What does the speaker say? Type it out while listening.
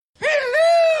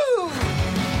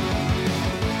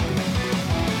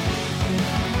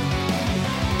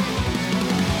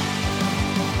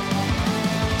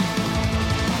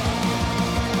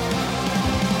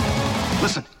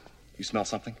smell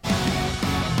something?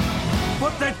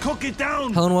 Put that cookie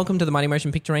down! Hello and welcome to the Mighty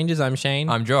Motion Picture Rangers. I'm Shane.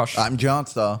 I'm Josh. I'm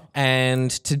Johnstar.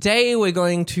 And today we're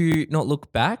going to not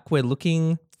look back, we're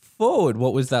looking forward.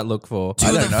 What was that look for?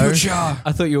 I don't know.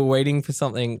 I thought you were waiting for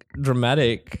something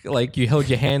dramatic, like you held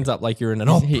your hands up like you're in an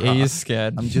opera. He is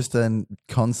scared. I'm just a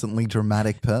constantly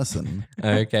dramatic person.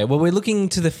 Okay, well, we're looking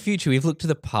to the future. We've looked to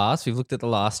the past. We've looked at the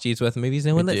last year's worth of movies.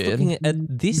 Now let's looking at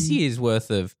this year's worth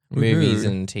of movies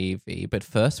and TV. But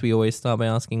first, we always start by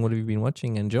asking, what have you been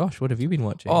watching? And Josh, what have you been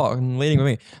watching? Oh, and leading with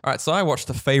me. All right, so I watched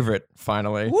The Favourite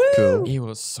finally. Woo! Cool. It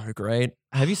was so great.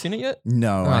 Have you seen it yet?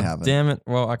 No, I haven't. Damn it.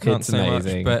 Well, I can't It's say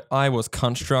amazing. much, but I was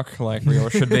cunt-struck like we all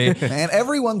should be. And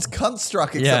everyone's cunt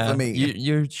struck except for me.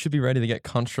 You should be ready to get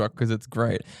cunt-struck because it's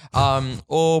great.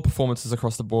 All performances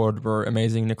across the board were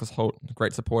amazing. Nicholas Hoult,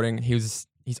 great supporting. His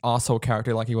arsehole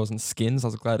character like he was in Skins. I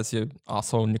was glad to see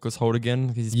arsehole Nicholas Hoult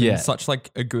again. He's been such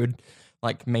like a good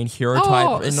like main hero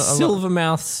type.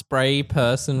 Silvermouth spray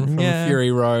person from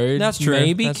Fury Road. That's true.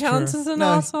 Maybe That's counts true. as an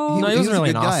No, asshole. No, he He wasn't was a really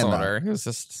an good guy in arsehole that. though. He was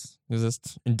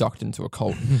just inducted into a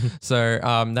cult. So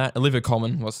that Olivia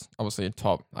Colman was obviously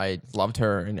top. I loved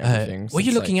her and everything. Were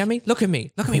you looking at me? Look at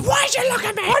me. Look at me. Why did you look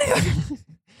at me?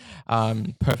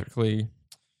 Perfectly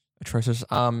atrocious.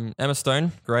 Emma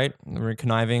Stone, great, very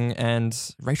conniving, and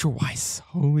Rachel Weisz.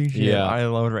 Holy shit, Yeah. I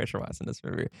loved Rachel Weisz in this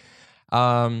movie.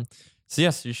 So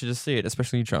yes, you should just see it,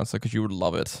 especially you, Chancellor, because you would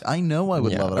love it. I know I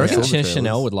would love it. I reckon saw the Chanel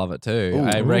trailers. would love it too. Ooh,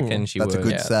 I reckon she That's would. a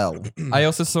good Yeah. sell. I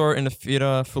also saw it in a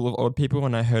theater full of old people,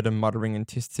 and I heard them muttering and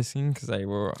tissing because they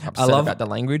were upset love- about the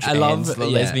language. I love- and the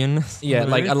yeah. lesbian. Yeah,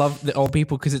 like I love the old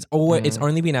people because it's always it's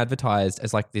only been advertised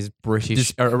as like this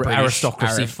British,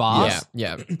 aristocracy farce.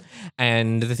 Yeah.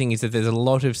 And the thing is that there's a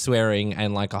lot of swearing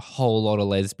and like a whole lot of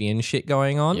lesbian shit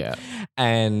going on. Yeah.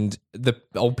 And the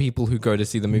old people who go to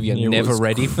see the movie are It never was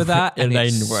ready for that. and they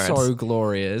it's weren't. so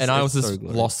glorious. And I was It's just so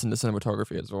glorious. lost in the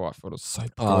cinematography as well. I thought it was so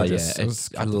Oh gorgeous. yeah, It was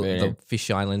I love the captivating.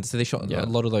 fisheye lens. So they shot a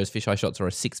lot of those fisheye shots are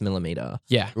a 6mm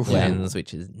Yeah. lens,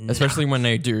 which is Especially when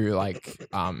they do like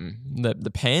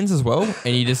the pans as well,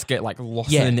 and you just get like lost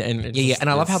Yeah. in it. And Yeah. And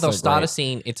I love how they'll start a a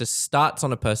scene. It just starts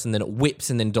on a person, then it whips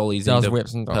and then dollies Does into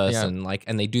whips and person. Like,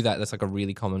 and they do that. That's like a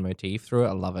really common motif through it.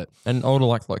 I love it. And all the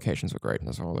like locations were great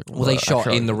as well. Like, Well, they shot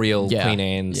in the real Queen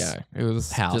Anne's Yeah, it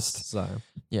was house. just So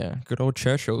good old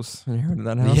Churchills inherited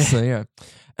that house. So yeah.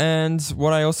 And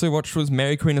what I also watched was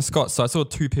Mary Queen of Scots. So I saw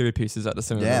 2 period pieces at the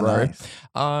cinema Yeah, in a row.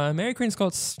 nice. Mary Queen of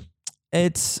Scots,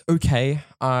 it's okay.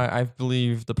 I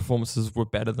believe the performances were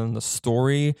better than the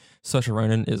story. Saoirse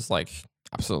Ronan is like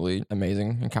absolutely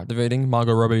amazing and captivating.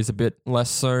 Margot Robbie is a bit less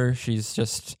so. She's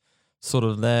just sort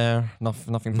of there.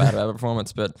 Nothing bad about her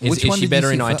performance, but is Which one she did you better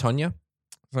see in I, fir- Tonya?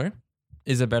 sorry,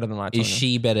 is it better than I? Is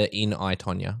she better in I,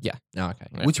 Tonya? Yeah. Oh, okay.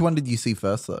 Yeah. Which one did you see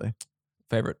first, though?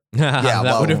 favorite? that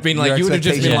well, would have been like, your you would have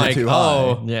just been like, expectations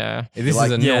are too oh, Yeah. this Like-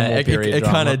 is a normal it period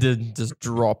kind drama. of did just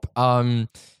drop.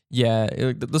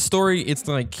 The story, it's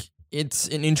like it's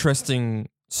an interesting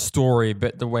story,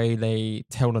 but the way they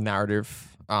tell the narrative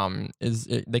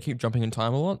they keep jumping in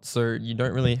time a lot, so you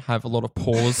don't really have a lot of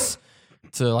pause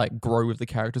to like grow with the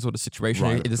characters or the situation.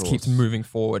 Right, It of just keeps course. moving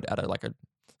forward at a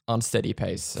unsteady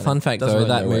pace. and Fun it fact doesn't though, really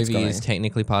that know where it's movie is going.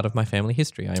 technically part of my family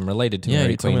history. I am related to Yeah,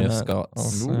 Mary you told Queen me of that.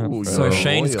 Scots. Ooh, So you're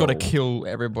Shane's got to royal. kill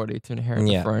everybody to inherit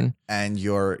Yeah. the throne. And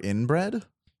you're inbred?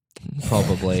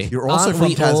 Probably. You're also Aren't from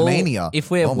we all- Tasmania. if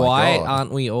we're Oh my white, God.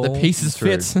 aren't we all? The pieces true.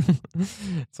 fit.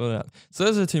 So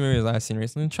those are the 2 movies I've seen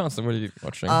recently. Chancellor, what are you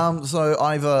watching? So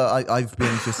I've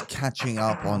been just catching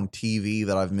up on TV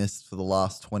that I've missed for the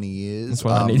last 20 years. That's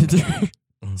what I need to do.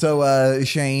 So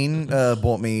Shane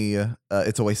bought me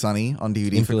It's Always Sunny on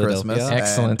DVD In for Philadelphia. Christmas.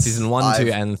 Excellent. and Season 1, I've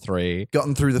 2, and 3.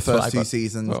 gotten through the what I first 2 got.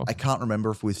 seasons. Well. I can't remember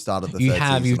if we've started the You third have.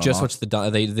 season You've or just not.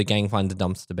 watched the gang find the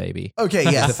dumpster baby. Okay,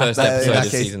 yes. The first in episode that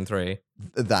of case, season 3.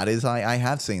 That is, I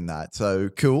have seen that. So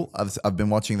cool. I've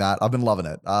been watching that. I've been loving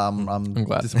it. I'm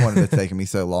glad. disappointed it's taken me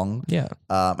so long. Yeah.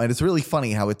 And it's really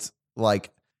funny how it's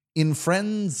like in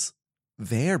Friends,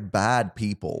 they're bad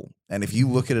people. And if you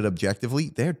look at it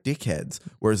objectively, they're dickheads.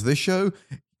 Whereas this show,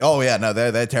 oh yeah, no,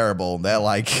 they're terrible. They're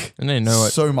like And they know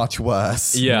it. so much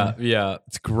worse. Yeah.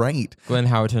 It's great. Glenn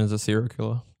Howerton is a serial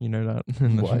killer. You know that.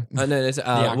 in the show. No, there's,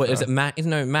 what is it? Mac?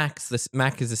 No, Max.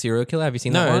 Mac is a serial killer. Have you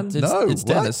seen that No, one? it's No, it's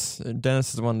what? Dennis. Dennis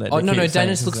is the one that. Oh they no, keep saying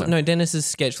Dennis is looks the- no. Dennis's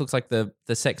sketch looks like the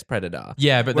sex predator.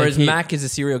 Yeah, but they whereas keep- Mac is a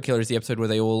serial killer is the episode where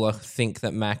they all think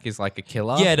that Mac is like a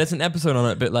killer. Yeah, there's an episode on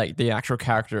it, but like the actual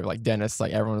character, like Dennis,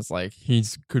 like everyone's like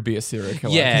could be a serial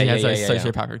killer. Yeah, 'cause he yeah, has like yeah,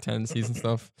 yeah. sociopathic tendencies and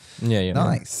stuff. yeah.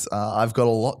 Nice. I've got a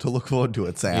lot to look forward to, it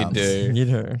You sounds. do. You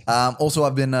know. Also,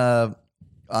 I've been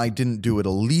I didn't do it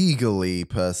illegally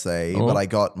per se, but I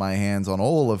got my hands on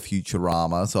all of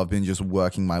Futurama, so I've been just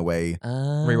working my way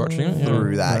Rewatching it?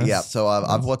 through that. Nice. Yeah, so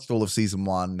I've watched all of season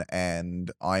 1,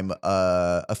 and I'm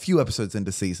a few episodes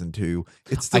into season 2.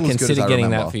 It's I still as good as considered I getting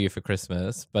remember. that for you for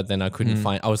Christmas, but then I couldn't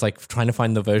find. I was like trying to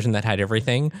find the version that had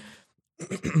everything.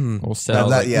 Or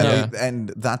sell.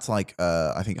 And that's like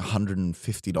I think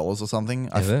 $150 or something.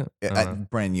 Is it?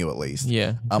 Brand new at least.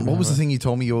 Yeah. What was the thing you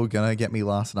told me you were gonna get me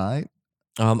last night?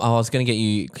 I was gonna get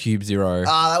you Cube Zero.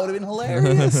 Ah, that would have been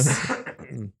hilarious.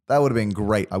 That would have been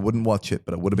great. I wouldn't watch it,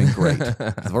 but it would have been great.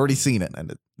 I've already seen it,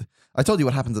 and I told you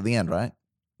what happens at the end, right?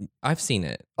 I've seen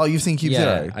it. Oh, you've seen Cube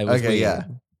Zero? I was Okay, waiting. yeah.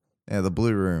 The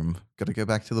Blue Room. Got to go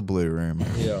back to the Blue Room.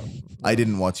 Yeah. I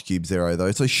didn't watch Cube Zero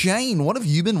though. So Shane, what have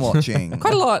you been watching?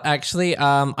 Quite a lot, actually.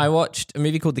 I watched a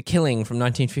movie called The Killing from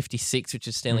 1956, which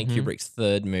is Stanley Kubrick's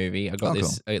third movie. I got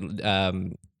this.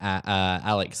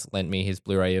 Alex lent me his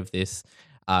Blu-ray of this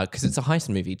because it's a heist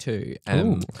movie too.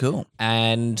 Cool.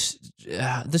 And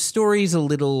the story's a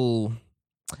little.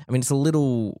 I mean, it's a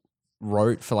little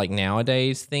rote for like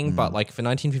nowadays thing, but like for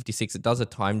 1956, it does a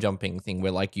time jumping thing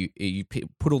where like you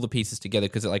put all the pieces together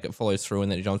because it follows through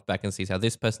and then it jumps back and sees how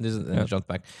this person is and then it jumps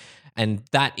back, and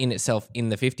that in itself in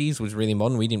the 50s was really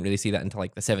modern. We didn't really see that until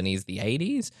like the 70s, the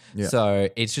 80s. So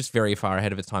it's just very far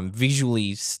ahead of its time.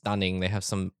 Visually stunning. They have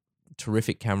some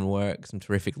terrific camera work, some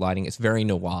terrific lighting. It's very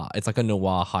noir. It's like a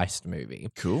noir heist movie.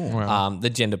 Cool. Wow. The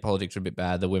gender politics are a bit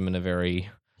bad. The women are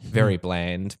very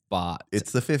bland, but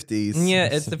It's the 50s. yeah,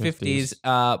 it's the 50s.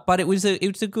 But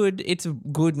it's a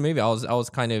good movie. I was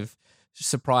kind of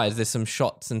surprised. There's some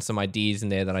shots and some ideas in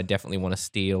there that I definitely want to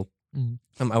steal.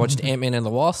 I watched Ant-Man and the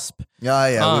Wasp. Yeah.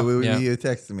 yeah. You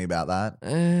texted me about that.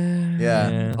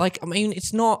 Yeah. Like, I mean,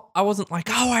 it's not, I wasn't like,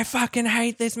 oh, I fucking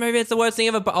hate this movie. It's the worst thing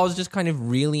ever. But I was just kind of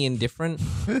really indifferent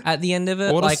at the end of it.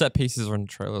 All the like, set pieces are in the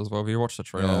trailer as well. Have you watched the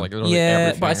trailer? Yeah. Like, literally yeah,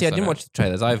 everything but I is see, I in didn't it. watch the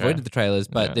trailers. I avoided the trailers,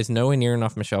 but Yeah. there's nowhere near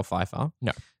enough Michelle Pfeiffer.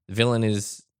 No. The villain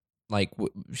is like,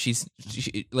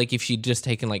 like if she'd just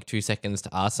taken like 2 seconds to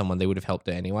ask someone, they would have helped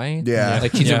her anyway. Yeah.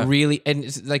 Like she's Yeah. a really, and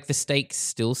it's like the stakes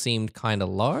still seemed kind of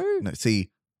low. No, see,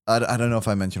 I don't know if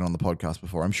I mentioned on the podcast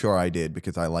before. I'm sure I did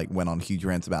because I like went on huge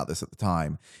rants about this at the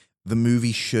time. The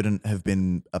movie shouldn't have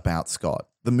been about Scott.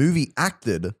 The movie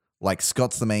acted like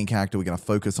Scott's the main character. We're going to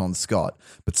focus on Scott.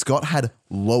 But Scott had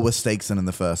lower stakes than in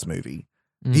the first movie.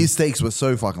 His stakes were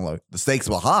so fucking low. The stakes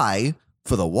were high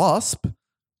for the Wasp.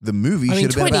 The movie I mean,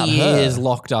 should have been 20 about years her.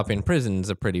 locked up in prison is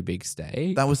a pretty big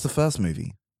stake. That was the first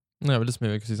movie. No, but this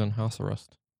movie because he's on house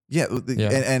arrest. Yeah,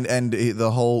 and the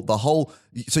whole.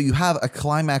 So you have a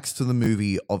climax to the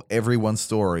movie of everyone's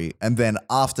story, and then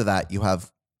after that you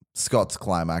have Scott's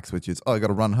climax, which is I got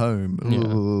to run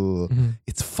home. Ugh.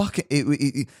 It's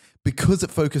fucking because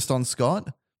it focused on Scott,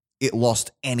 it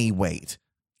lost any weight.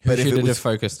 Who But if should it it was, have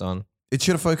focused on? it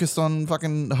should have focused on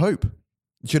fucking Hope.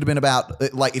 It should have been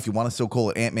about like if you want to still call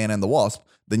it Ant-Man and the Wasp,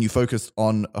 then you focused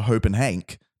on Hope and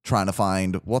Hank trying to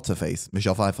find what's her face,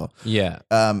 Michelle Pfeiffer. Yeah.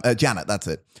 Janet, that's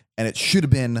it. And it should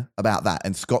have been about that.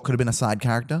 And Scott could have been a side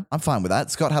character. I'm fine with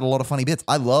that. Scott had a lot of funny bits.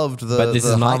 I loved the. But this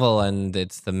the is Marvel, and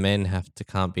it's the men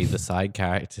can't be the side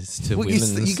characters to Well,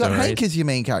 women's you got stories. Hank as your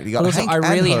main character. You got But also, Hank I and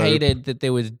really Hope. hated that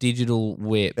there was digital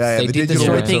whips. Yeah, They the did the digital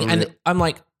story whips thing, are and real- I'm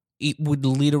like, it would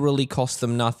literally cost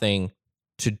them nothing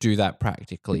to do that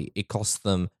practically. It costs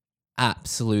them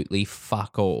absolutely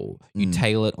fuck all. You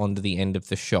tail it onto the end of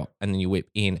the shot, and then you whip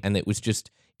in, and it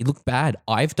looked bad.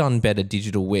 I've done better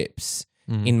digital whips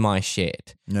in my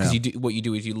shit because Yeah. what you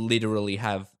do is you literally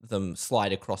have them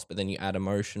slide across, but then you add a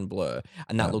motion blur,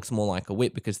 and that looks more like a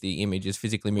whip because the image is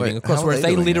physically moving Wait, across. how are Whereas they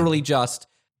they doing it? literally just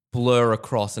blur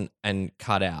across and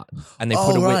cut out, and they Oh,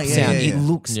 put a whip right, yeah, sound. yeah, yeah. It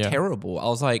looks Yeah. terrible. I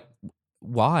was like,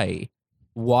 why?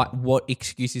 What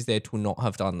excuse is there to not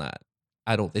have done that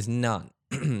at all? There's none.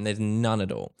 There's none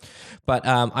at all. But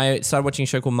I started watching a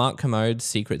show called Mark Commode's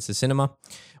Secrets of Cinema,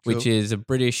 which Cool. is a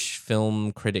British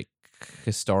film critic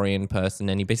historian person,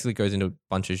 and he basically goes into a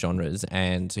bunch of genres.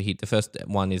 And so the first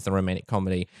one is the romantic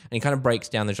comedy, and he kind of breaks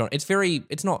down the genre.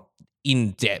 It's not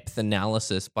in-depth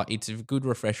analysis, but it's a good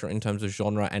refresher in terms of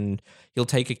genre. And he'll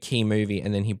take a key movie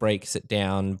and then he breaks it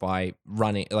down by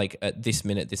running like at this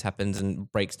minute this happens,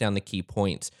 and breaks down the key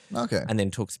points. Okay. And then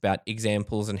talks about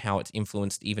examples and how it's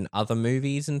influenced even other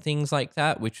movies and things like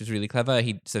that, which was really clever.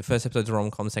 So first episode's a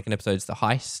rom-com, second episode's The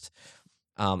Heist.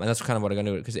 And that's kind of what I'm going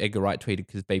to do because Edgar Wright tweeted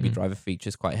because Baby Driver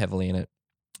features quite heavily in it.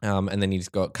 And then he's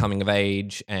got coming of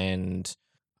age and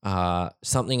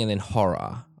something, and then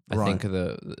horror. I Right. think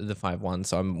are the 5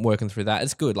 So I'm working through that.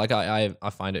 It's good. Like I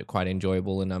find it quite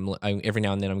enjoyable, and I every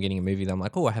now and then I'm getting a movie that I'm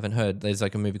like, oh, I haven't heard. There's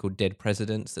like a movie called Dead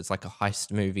Presidents. That's like a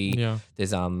heist movie. Yeah.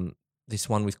 There's this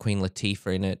one with Queen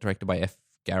Latifah in it, directed by F.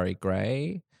 Gary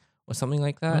Gray or something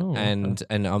like that. Oh, and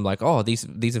I'm like, oh, these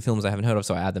are films I haven't heard of,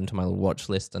 so I add them to my little watch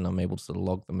list, and I'm able to sort of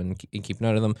log them and keep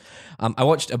note of them. I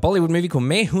watched a Bollywood movie called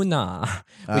Mehuna,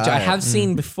 which I have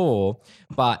seen before,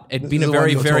 but it'd been This a is the one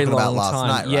very, you were very talking about long last time.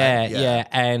 night, right? Yeah, Yeah. yeah.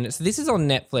 And so this is on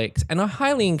Netflix, and I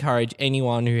highly encourage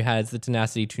anyone who has the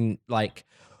tenacity to like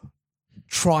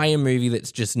try a movie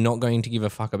that's just not going to give a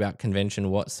fuck about convention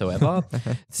whatsoever.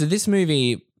 So this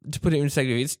movie, to put it in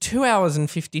perspective, it's 2 hours and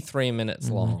 53 minutes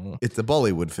long. It's a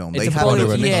Bollywood film. It's They a have Bollywood,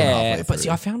 definition yeah. halfway But see,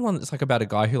 through. I found one that's like about a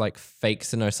guy who like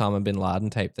fakes an Osama bin Laden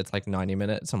tape that's like 90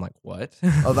 minutes. I'm like, what?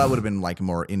 Oh, that would have been like a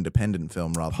more independent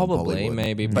film rather Probably, than Bollywood.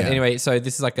 maybe. But Yeah. anyway, so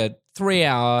this is like a 3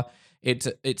 hour.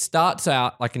 It starts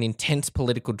out like an intense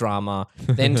political drama,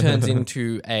 then turns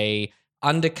into a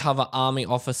undercover army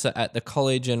officer at the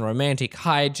college and romantic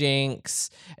hijinks.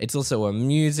 It's also a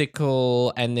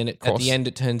musical, and then at course. the end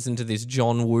it turns into this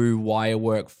John Woo wire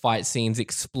work fight scenes,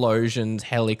 explosions,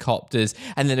 helicopters,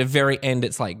 and then at the very end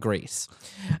it's like Grease.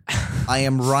 I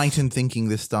am right in thinking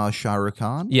this stars Shah Rukh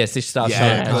Khan? Yes, this starts.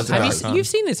 Yeah, Shah Rukh Khan. it does. You've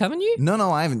seen this, haven't you?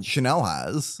 No, I haven't. Chanel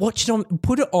has. Watch it on.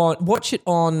 Watch it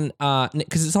on.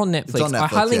 Because it's on Netflix. on I Netflix,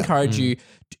 highly yeah. encourage you.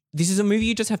 This is a movie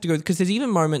you just have to go, because there's even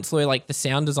moments where like the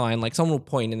sound design, like someone will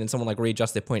point and then someone like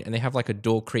readjust their point and they have like a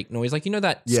door creak noise, like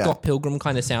that Yeah. Scott Pilgrim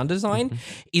kind of sound design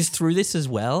is through this as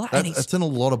well. And it's That's in a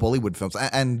lot of Bollywood films.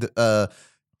 And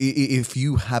if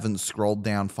you haven't scrolled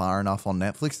down far enough on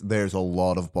Netflix, there's a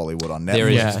lot of Bollywood on Netflix. There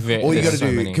is Yeah. very, All you got there's to so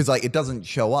do, many. because like it doesn't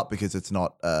show up because it's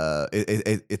not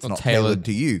it's not tailored tailored.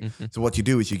 to you. Mm-hmm. So what you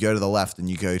do is you go to the left and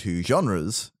you go to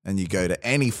genres and you go to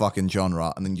any fucking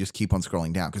genre and then you just keep on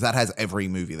scrolling down, because that has every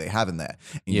movie they have in there.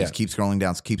 And you Yeah. just keep scrolling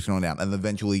down, and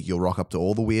eventually you'll rock up to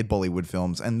all the weird Bollywood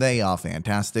films, and they are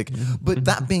fantastic. But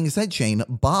that being said, Shane,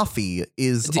 Barfi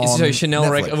is on So Chanel,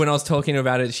 Netflix. when I was talking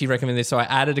about it, she recommended this, so I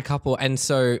added a couple. And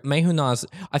so Mehuna's,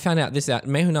 I found out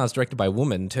Mehuna's directed by a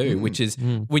woman too, which is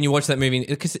when you watch that movie,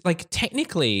 because like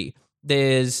technically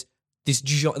there's this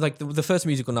like the first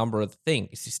musical number of the thing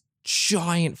is this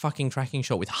giant fucking tracking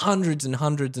shot with hundreds and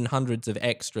hundreds and hundreds of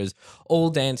extras all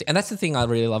dancing. And that's the thing I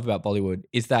really love about Bollywood,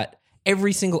 is that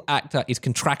every single actor is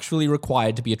contractually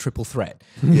required to be a triple threat.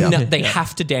 Yeah. No, they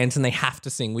have to dance and they have to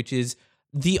sing, which is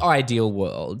the ideal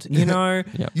world, you know?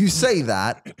 You say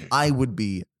that, I would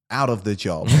be out of the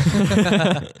job.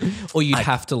 Or you'd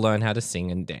have to learn how to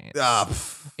sing and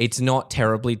dance. It's not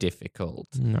terribly difficult.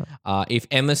 No. If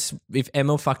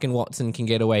Emma fucking Watson can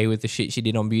get away with the shit she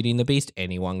did on Beauty and the Beast,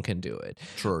 anyone can do it.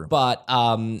 True. But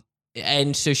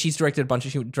and so she's directed a bunch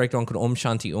of. She directed one called Om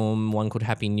Shanti Om, one called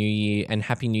Happy New Year, and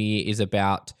Happy New Year is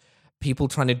about people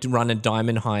trying to run a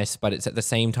diamond heist, but it's at the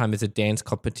same time as a dance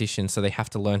competition, so they have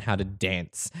to learn how to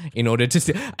dance in order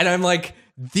to. And I'm like,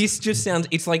 this just sounds.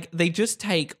 It's like they just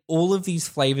take all of these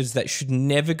flavors that should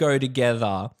never go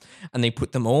together, and they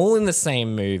put them all in the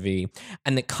same movie,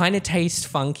 and it kind of tastes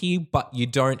funky, but you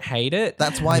don't hate it.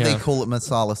 That's why they Yeah. call it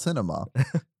masala cinema.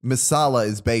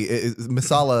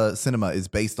 Masala cinema is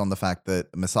based on the fact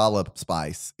that masala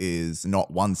spice is not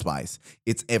one spice;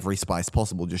 it's every spice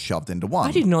possible just shoved into one.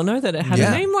 I did not know that it had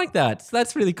Yeah. a name like that. So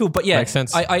that's really cool. But yeah, Makes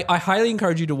sense. I highly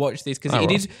encourage you to watch this, because I will.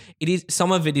 it is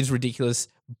some of it is ridiculous,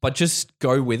 but just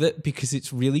go with it because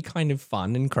it's really kind of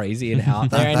fun and crazy and out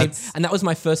there. And that was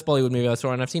my first Bollywood movie I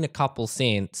saw, and I've seen a couple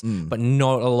since, but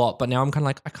not a lot. But now I'm kind of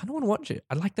like, I kind of want to watch it.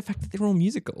 I like the fact that they're all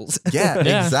musicals. Yeah,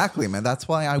 Yeah. exactly, man. That's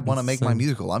why I want to make my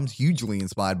musical. I'm hugely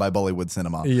inspired by Bollywood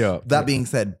cinema. Yeah. That being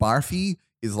said, Barfi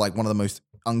is like one of the most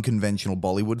unconventional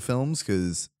Bollywood films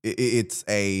because it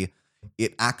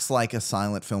acts like a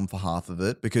silent film for half of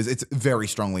it, because it's very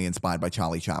strongly inspired by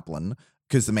Charlie Chaplin,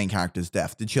 because the main character is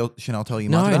deaf. Did Chanel tell you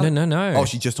much about it? No. Oh,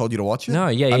 she just told you to watch it? No,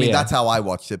 yeah, I mean, yeah. that's how I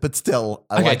watched it, but still,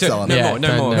 I Okay, like selling no it. more,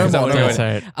 no more. no because that more, was no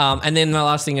ruining more. it. And then the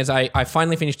last thing is I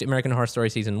finally finished American Horror Story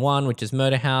Season 1, which is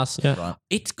Murder House. Yeah. Right.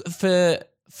 It's for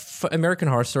American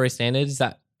Horror Story standards,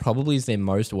 that probably is their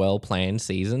most well-planned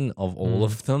season of all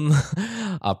of them,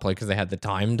 probably because they had the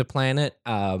time to plan it.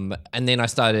 And then I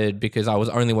started, because I was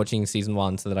only watching season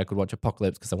 1 so that I could watch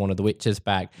Apocalypse because I wanted the Witches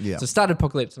back. Yeah. So I started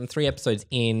Apocalypse. I'm 3 episodes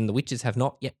in. The Witches have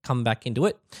not yet come back into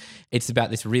it. It's about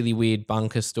this really weird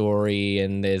bunker story,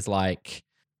 and there's like...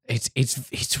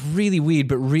 It's really weird,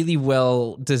 but really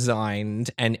well designed,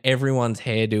 and everyone's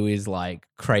hairdo is like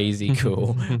crazy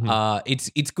cool.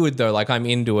 It's good though. Like, I'm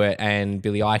into it, and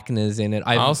Billy Eichner's in it.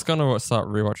 I was gonna start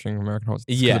rewatching American Horror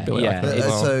Story. Yeah, Billy yeah. Eichner as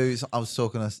well. So I was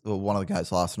talking to one of the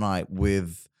guys last night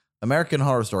with American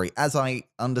Horror Story. As I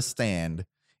understand,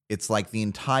 it's like the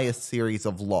entire series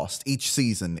of Lost. Each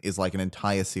season is like an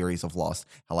entire series of Lost.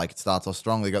 How like it starts off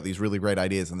strong, they got these really great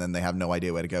ideas, and then they have no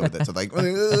idea where to go with it. So like,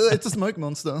 it's a smoke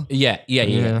monster. Yeah.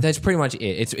 That's pretty much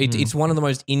it. It's one of the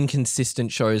most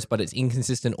inconsistent shows, but it's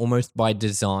inconsistent almost by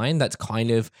design. That's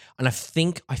kind of, and I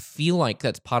feel like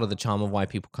that's part of the charm of why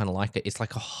people kind of like it. It's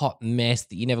like a hot mess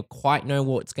that you never quite know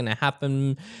what's going to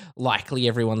happen. Likely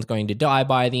everyone's going to die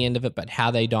by the end of it, but how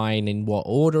they die and in what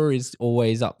order is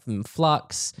always up in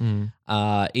flux.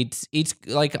 It's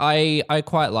like I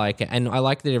quite like it, and I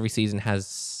like that every season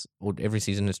has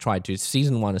tried to.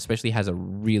 Season 1 especially has a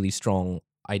really strong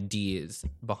ideas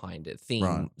behind it.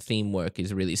 Theme work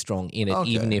is really strong in it,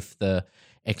 even if the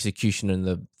execution and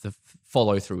the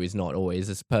follow through is not always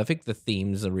as perfect. The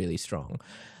themes are really strong.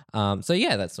 So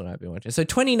yeah, that's what I've been watching. So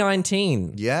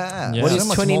 2019. Yeah. What is So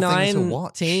much more things to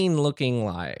watch. 2019 looking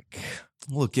like?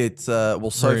 Look, it's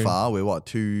so far we're what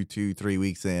 2-3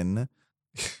 weeks in.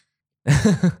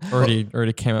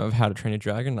 already came out of How to Train Your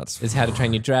Dragon. There's How to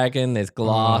Train Your Dragon. There's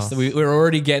Glass. We're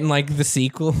already getting like the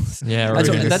sequels. Yeah,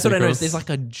 that's what I noticed. There's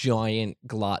like a giant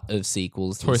glut of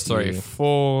sequels. Toy Story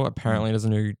 4. Apparently, there's a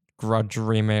new Grudge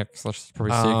remake. That's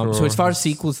probably sequel. So as far as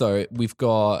sequels though, we've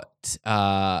got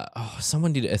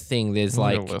someone did a thing. There's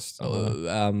like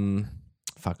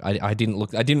I didn't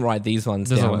look. I didn't write these ones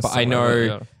down, but I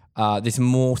know. There's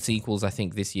more sequels, I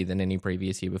think, this year than any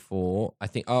previous year before. I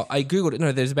think I googled it.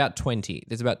 No, there's about 20.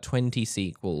 There's about 20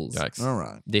 sequels. Yikes. All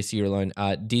right. This year alone.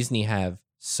 Disney have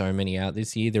so many out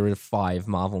this year. There are 5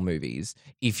 Marvel movies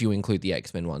if you include the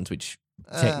X-Men ones, which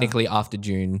technically after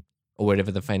June or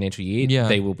whatever the financial year,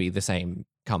 they will be the same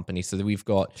company. So that we've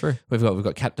got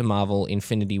Captain Marvel,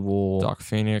 Infinity War, Dark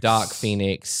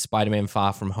Phoenix, Spider-Man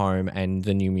Far From Home, and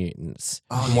The New Mutants.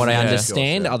 From what I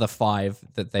understand, are the 5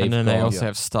 that they've got. And then they also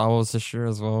have Star Wars this year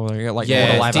as well. They got like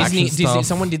all the live Disney, action stuff.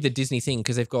 someone did the Disney thing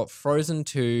because they've got Frozen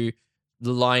 2,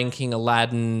 The Lion King,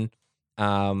 Aladdin,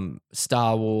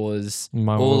 Star Wars,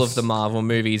 all of the Marvel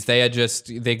movies. They're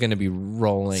going to be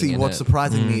rolling. See, what's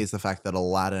surprising me is the fact that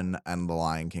Aladdin and The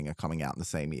Lion King are coming out in the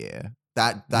same year.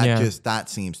 That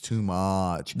seems too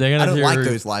much. I don't like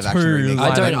those live action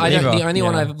remakes. The only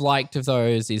one I've liked of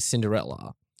those is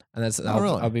Cinderella, and that's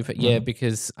really?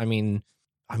 because I'm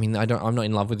not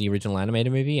in love with the original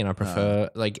animated movie, and I prefer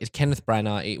Kenneth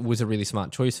Branagh. It was a really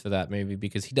smart choice for that movie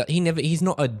because he's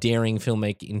not a daring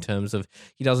filmmaker in terms of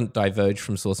he doesn't diverge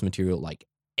from source material like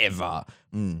ever.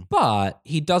 But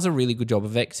he does a really good job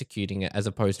of executing it as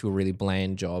opposed to a really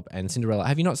bland job. And Cinderella,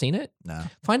 have you not seen it? No.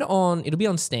 Find it it'll be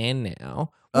on Stan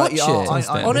now. Watch it.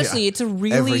 Honestly, it's a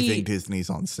really... Everything Disney's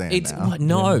on Stan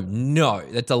now. No,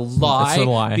 that's a lie. That's a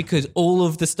lie. Because all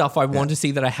of the stuff I want to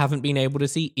see that I haven't been able to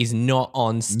see is not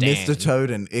on Stan. Mr.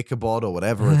 Toad and Ichabod or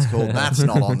whatever it's called, that's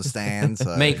not on Stan.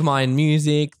 So. Make Mine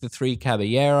Music, The Three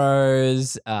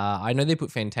Caballeros. I know they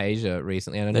put Fantasia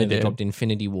recently, and I know they dropped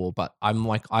Infinity War, but I'm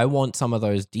like, I want some of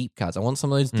those deep cuts. I want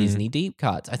some of those Disney deep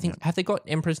cuts. I think, have they got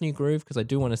Emperor's New Groove? Because I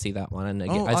do want to see that one. And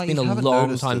again, it's been a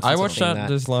long time since I watched that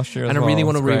this last year and as I really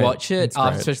want to It's rewatch it,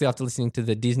 great. especially after listening to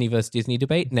the Disney vs. Disney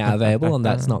debate, now available on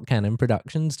That's Not Canon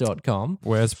Productions.com.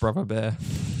 Where's Brother Bear?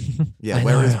 Yeah,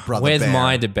 where is Brother Where's Bear?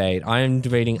 my debate? I am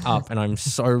debating up, and I'm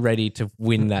so ready to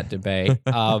win that debate.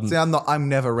 See, I'm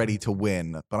never ready to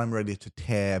win, but I'm ready to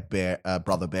tear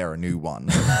Brother Bear a new one.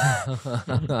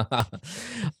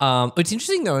 It's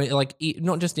interesting though, like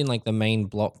not just in like the main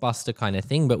blockbuster kind of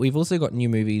thing, but we've also got new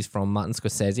movies from Martin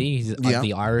Scorsese. He's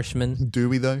The Irishman. Do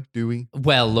we though? Do we?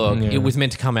 Well, look, it was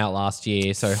meant to come out last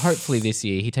year, so hopefully this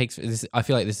year he takes this. I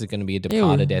feel like this is going to be a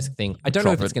Departed-esque thing. I don't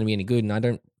know if it's going to be any good, and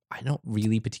I'm not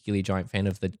really particularly a giant fan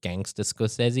of the gangster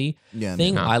Scorsese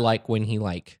thing. No. I like when he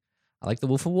I like The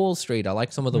Wolf of Wall Street. I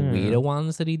like some of the weirder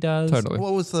ones that he does. Totally.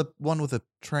 What was the one with a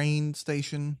train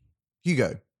station?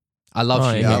 Hugo. I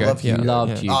love Hugo. I love Hugo.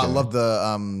 Loved Hugo. I love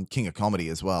the King of Comedy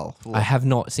as well. I have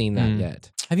not seen that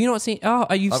yet. Have you not seen?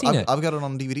 Oh, you've seen it. I've got it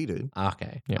on DVD, dude.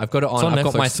 Okay, Yeah. I've got it on. on I've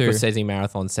got my Netflix too. Scorsese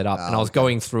marathon set up, and I was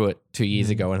going through it 2 years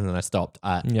ago, and then I stopped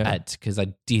because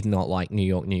I did not like New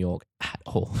York at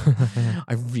all.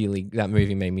 That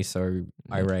movie made me so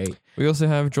irate. We also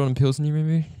have Jordan Peele's new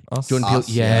movie. Us. Jordan Peele, Us,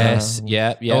 yes,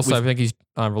 yeah. Also, I think he's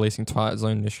releasing Twilight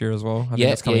Zone this year as well. I think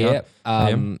that's coming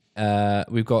up.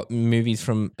 We've got movies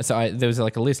from. There was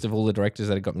like a list of all the directors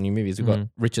that have got new movies. We've got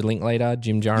Richard Linklater,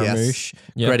 Jim Jarmusch,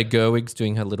 Greta Gerwig's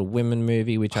doing her Little Women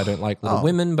movie, which I don't like Little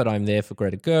Women, but I'm there for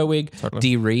Greta Gerwig. Totally.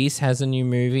 Dee Reese has a new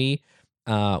movie,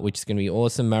 which is going to be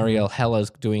awesome. Marielle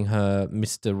Heller's doing her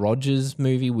Mr. Rogers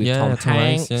movie with Tom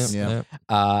Hanks. Yeah.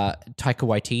 Taika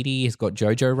Waititi has got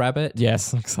Jojo Rabbit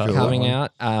Yes, exactly. coming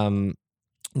out.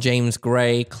 James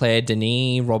Gray, Claire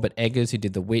Denis, Robert Eggers, who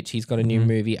did The Witch. He's got a new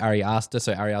movie, Ari Aster.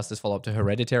 So Ari Aster's follow-up to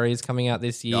Hereditary is coming out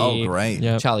this year. Oh, great.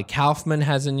 Yeah. Charlie Kaufman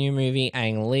has a new movie.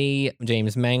 Ang Lee,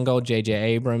 James Mangold, J.J.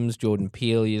 Abrams, Jordan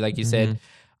Peele, like you said.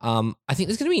 I think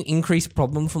there's going to be an increased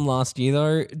problem from last year,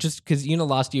 though, just because,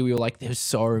 last year we were like, there's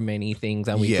so many things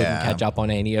and we couldn't catch up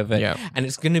on any of it. Yeah. And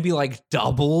it's going to be like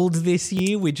doubled this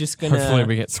year. We're just going to... Hopefully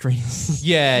we get screens.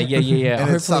 Yeah. And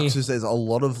Hopefully. it sucks because there's a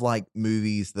lot of like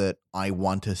movies that I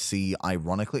want to see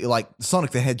ironically. Like Sonic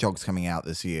the Hedgehog's coming out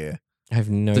this year. I have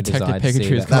no Detective desire to see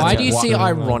Pikachu is that. coming Why out. do you see Wow.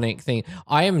 ironic thing?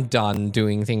 I am done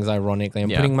doing things ironically. I'm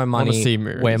Yeah. putting my I wanna money see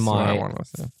movies, where so I my wanna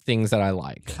see. things that I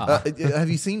like are. Have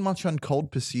you seen much on Cold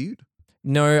Pursuit?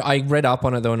 No, I read up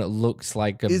on it though, and it looks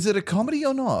like Is it a comedy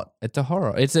or not? it's a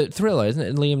horror. It's a thriller, isn't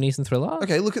it? Liam Neeson thriller.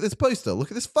 Okay, look at this poster.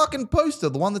 Look at this fucking poster.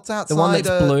 The one that's outside. The one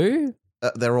that's blue.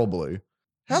 They're all blue.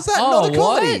 How's that Oh, not a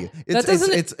comedy? what? It's, That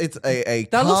doesn't- it's a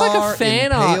That looks like a car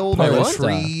fan art impaled on a poster.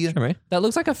 tree. Show me. That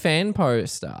looks like a fan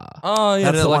poster. Oh,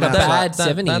 yeah. That's the Like one a outside. bad that-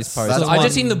 70s that's- poster. that's I one-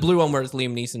 just seen the blue one where it's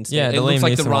Liam Neeson. Yeah, it the looks Liam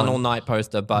like the Neeson Run one. All Night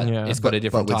poster, but Yeah. it's got a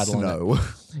different but with title on it.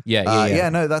 snow. Yeah.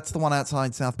 No, that's the one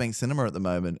outside South Bank Cinema at the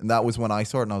moment. And that was when I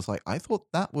saw it and I was like, I thought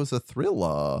that was a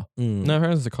thriller. Mm. No,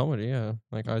 hers is a comedy, yeah.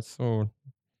 Like I saw.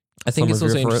 I think some it's also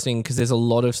review for it. interesting because there's a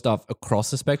lot of stuff across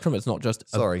the spectrum. It's not just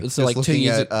Sorry. so just like 2 looking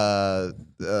years. at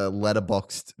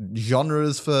letterboxed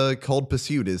genres for Cold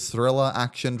Pursuit is thriller,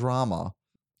 action, drama.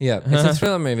 Yeah, it's a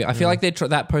thriller movie. I feel like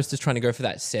that poster's trying to go for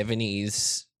that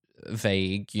 70s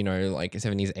vague, like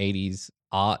 70s, 80s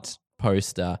art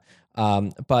poster.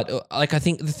 But like I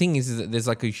think the thing is that there's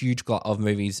like a huge glut of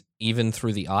movies even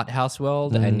through the art house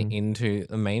world and into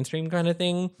the mainstream kind of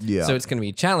thing. Yeah. So it's going to be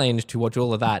a challenge to watch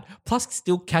all of that, plus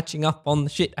still catching up on the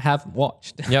shit I haven't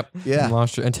watched. Yep. Yeah.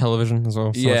 Last year, and television as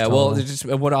well. Yeah, well, just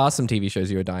what are some TV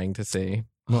shows you were dying to see?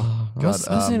 I was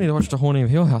God, saying to watch The Haunting of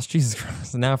Hill House. Jesus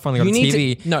Christ. Now I've finally got You a need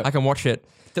TV. to- no. I can watch it.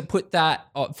 To put that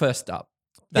first up.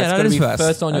 Yeah, That's no, going it to is be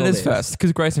first on your It is list. first.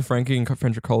 Because Grace and Frankie and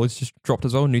Frederick College just dropped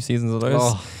as well. New seasons of those.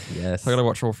 Oh, yes. So I got to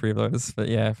watch all three of those. But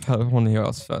yeah, Haunting of Hill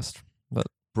House first. But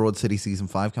Broad City season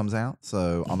 5 comes out,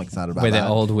 so I'm excited about Where that. they're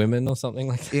old women or something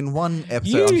like that. In one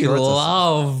episode, You I'm sure it's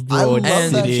love I Broad love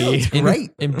that City. show. It's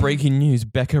great. in breaking news,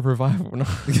 Becca revival. No.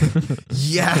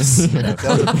 Yes.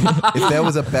 If there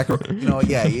was a Becca,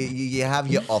 you have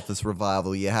your Office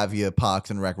revival, you have your Parks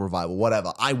and Rec revival,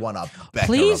 whatever. I want a Becca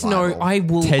Please no, revival. I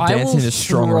will. Ted I will Danson is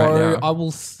strong right throw. now. I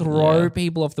will throw Yeah.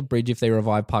 people off the bridge if they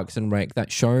revive Parks and Rec.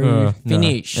 That show No,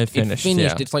 finished. it finished,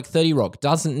 yeah. It's like 30 Rock.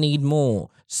 Doesn't need more.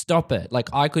 Stop it. Like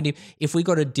I could, if we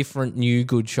got a different new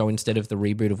good show instead of the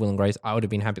reboot of Will and Grace, I would have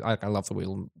been happy. Like I love the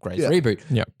Will and Grace Yeah. reboot.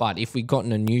 Yeah. But if we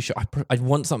gotten a new show, I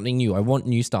want something new. I want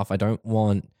new stuff. I'm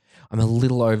a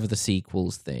little over the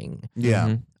sequels thing.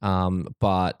 Yeah.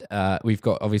 But we've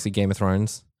got obviously Game of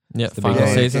Thrones. Yeah, The final big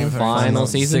Yeah, season. Game of Thrones. Final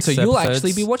season. 6 So you'll episodes.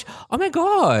 actually be watching. Oh my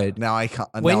God. Now I can't.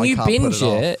 When now you I can't binge put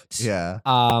it, it, off. Yeah.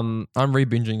 I'm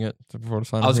re-binging it before the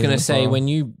final I was going to season, say so- when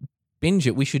you binge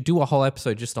it, we should do a whole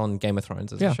episode just on Game of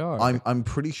Thrones as Yeah. a show. I'm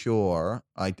pretty sure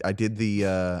I did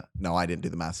the no, I didn't do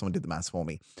the math. Someone did the math for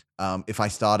me. If I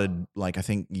started like I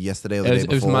think yesterday or the day it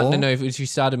was before. Monday. No, if you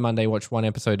started Monday, watch one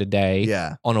episode a day.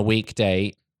 Yeah. On a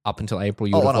weekday up until April,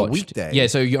 you Oh, would have on a watched. weekday? Yeah,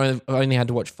 so you only had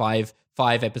to watch five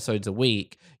episodes a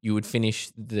week. You would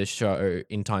finish the show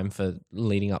in time for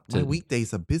leading up to. My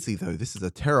weekdays are busy though. This is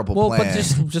a terrible well, plan.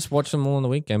 but just watch them all on the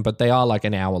weekend. But they are like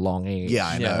an hour long each. yeah,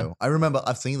 I know. I remember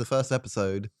I've seen the first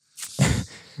episode.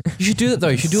 You should do it though.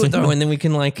 You should do it though, and then we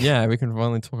can like. Yeah, we can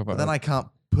finally talk about But it. then I can't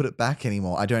put it back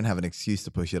anymore. I don't have an excuse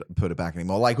to put it back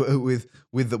anymore. Like with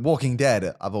The Walking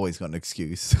Dead, I've always got an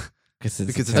excuse. Because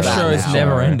Because the it's show bad is now.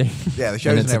 never ending. Yeah, the And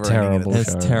show's it's a never ending. terrible and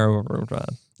show. It's terrible, real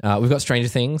bad. We've got Stranger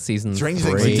Things season Stranger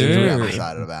 3. Things We season do. 3 I'm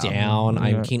excited about. Down.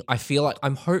 I'm Yeah. keen. I feel like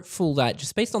I'm hopeful that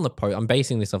just based on the post, I'm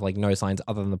basing this off like no signs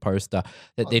other than the poster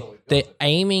that they're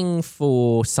aiming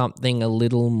for something a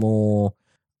little more.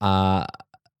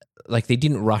 Like they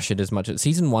didn't rush it as much.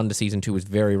 Season 1 to season 2 was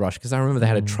very rushed because I remember they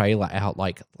had a trailer out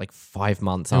like 5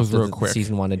 months It was after real the quick.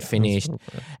 season 1 had finished, real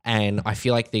quick. and I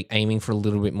feel like they're aiming for a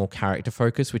little bit more character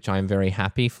focus, which I'm very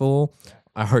happy for.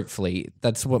 Hopefully,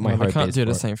 that's what my Well, hope they can't is. do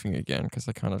the for it. same thing again because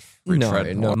they kind of No,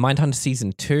 retread. no. Mindhunter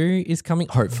season 2 is coming.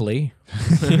 Hopefully,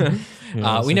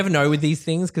 we never know with these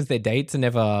things because their dates are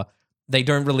never. They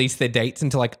don't release their dates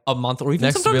until like a month or even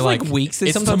Next will sometimes be like like, weeks.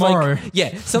 "It's Sometimes tomorrow."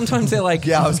 like sometimes they're like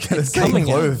Yeah, I was going to "It's say coming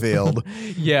out." Cloverfield.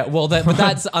 Yeah, well, but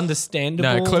that's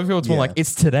understandable. No, Cloverfield's more Yeah. like,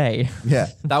 it's today. Yeah.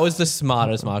 That was the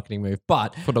smartest marketing move,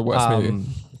 but For the worst movie.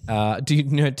 Do you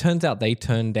know? It turns out they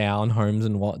turned down Holmes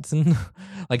and Watson.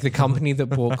 Like the company that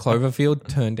bought Cloverfield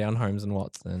turned down Holmes and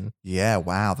Watson. Yeah,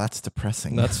 wow, that's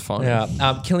depressing. That's fun.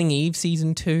 Yeah. Killing Eve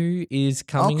season 2 is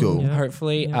coming. cool.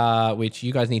 Hopefully. Which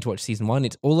you guys need to watch season 1.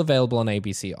 It's all available on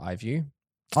ABC iView.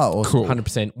 Oh, awesome. Cool.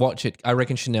 100%. Watch it. I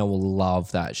reckon Chanel will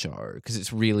love that show because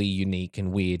it's really unique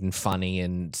and weird and funny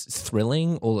and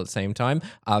thrilling all at the same time.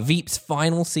 Veep's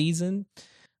final season,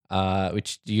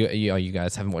 which you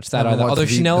guys haven't watched that I haven't either. watched Although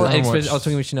Veep, Chanel, but I I haven't was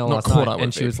talking with Chanel Not last caught night, up with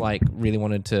and she Veep. was like really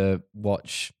wanted to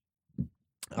watch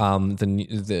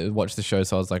watch the show,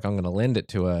 so I was like, I'm going to lend it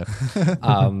to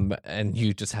her, and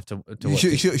you just have to watch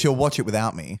it. She'll watch it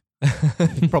without me.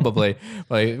 Probably.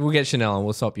 Well, we'll get Chanel and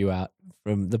we'll swap you out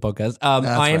from the podcast.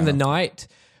 I Am the Night,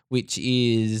 which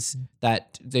is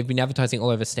that they've been advertising all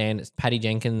over Stan. It's Patty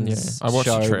Jenkins' I watched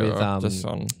show the trailer with just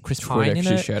on Chris Twitter. Pine in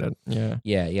She it. shared it.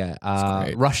 Yeah. Yeah.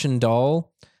 great. Russian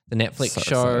Doll, the Netflix So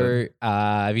show. excited.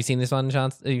 Have you seen this one,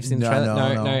 Chance? Have you seen the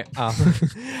No, trailer?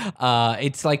 no.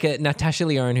 It's like a Natasha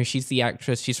Lyonne, she's the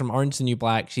actress. She's from Orange is the New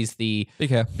Black. She's the Big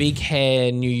hair. big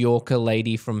hair New Yorker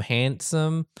lady from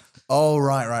Handsome. Oh,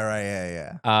 right.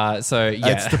 Yeah. So yeah.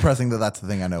 It's depressing that that's the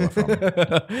thing I know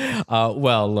her from.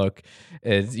 Well, look,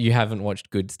 you haven't watched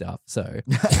good stuff, so.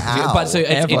 Ow, But so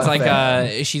it's like ever.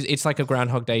 it's like a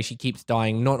Groundhog Day. She keeps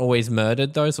dying, not always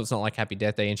murdered though, so it's not like Happy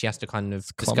Death Day, and she has to kind of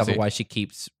discover clumsy. why she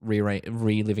keeps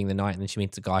reliving the night, and then she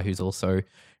meets a guy who's also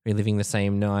reliving the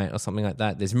same night or something like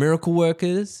that. There's Miracle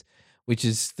Workers, which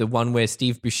is the one where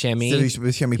Steve Buscemi, Steve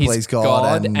Buscemi he's plays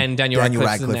God and Daniel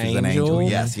Radcliffe's is an angel.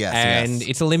 Yes. And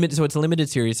it's a limited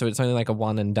series, so it's only like a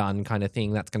one and done kind of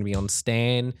thing. That's going to be on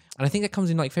Stan, and I think that comes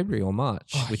in like February or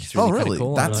March, which is really, really?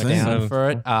 cool. That's I'm soon. down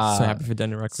for it. So happy for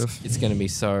Daniel Radcliffe. It's going to be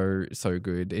so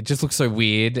good. It just looks so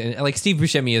weird, and like Steve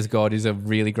Buscemi as God is a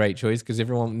really great choice because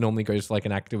everyone normally goes for like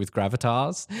an actor with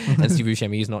gravitas, and Steve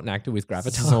Buscemi is not an actor with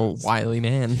gravitas. So wily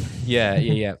man.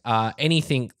 Yeah.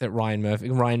 Anything that Ryan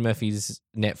Murphy's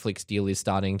Netflix deal is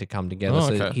starting to come together. Oh,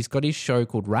 So okay. he's got his show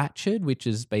called Ratched, which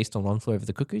is based on One Flew Over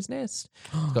the Cuckoo's Nest.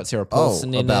 It's got Sarah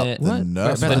Paulson in about it. the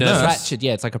nurse. The About Nurse the nurse? Ratched,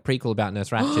 yeah, it's like a prequel about Nurse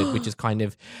Ratched, which is kind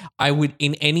of, I would,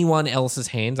 in anyone else's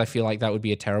hands, I feel like that would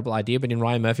be a terrible idea, but in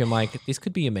Ryan Murphy, I'm like, this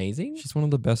could be amazing. She's one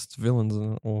of the best villains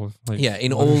in all. Like, Yeah,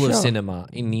 in all of cinema,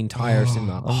 in the entire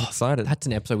cinema. I'm excited. That's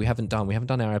an episode we haven't done. We haven't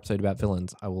done our episode about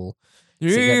villains. I will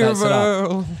get that set up.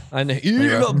 Evil. I know,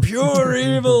 evil, pure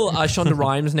evil. Shonda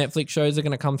Rhimes' Netflix shows are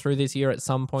going to come through this year at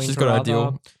some point. She's or got a other.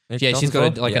 deal. Yeah, she's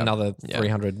got another Yeah.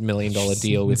 $300 million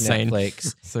deal with Insane.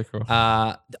 Netflix. So cool.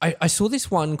 I saw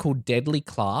this one called Deadly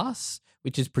Class,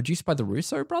 which is produced by the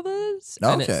Russo brothers,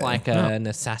 and it's Okay. like an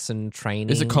assassin training.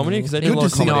 Is it comedy? 'Cause they do a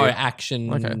lot of No, comedy.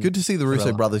 action. Okay. Good to see the Russo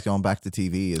Thriller. brothers going back to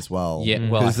TV as well. Yeah,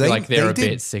 well, I 'Cause feel like they're a did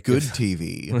bit sick good of-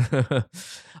 TV.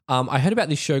 I heard about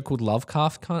this show called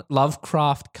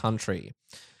Lovecraft Country.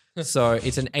 So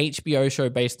it's an HBO show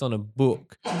based on a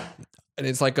book, and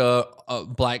it's like a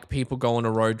black people go on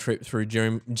a road trip through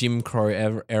Jim Crow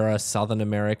era Southern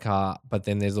America, but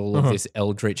then there's all of this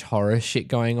eldritch horror shit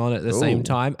going on at the same Ooh.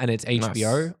 time, and it's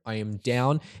HBO. Nice. I am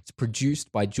down. It's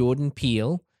produced by Jordan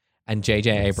Peele and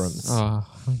J.J. Abrams.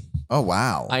 Oh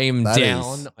wow. I am That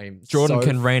down. is- I am Jordan so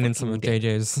can rein in some of fucking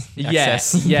JJ's. yeah,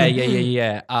 excess.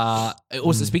 yeah.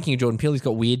 Also, speaking of Jordan Peele, he's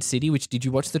got Weird City, which did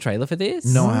you watch the trailer for this?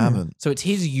 No, I haven't. So it's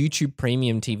his YouTube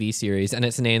Premium TV series, and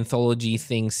it's an anthology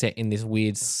thing set in this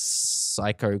weird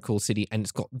psycho cool city, and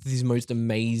it's got this most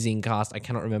amazing cast. I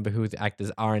cannot remember who the actors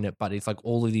are in it, but it's like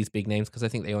all of these big names because I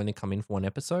think they only come in for one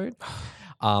episode.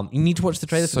 You need to watch the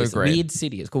trailer for So this. great. Weird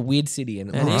City. It's called Weird City, and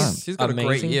it And looks he's got a great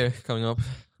amazing. year coming up.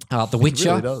 The It Witcher.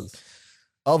 really does.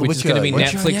 Oh, The Which is going to be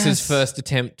Witcher. Netflix's yes. first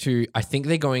attempt to. I think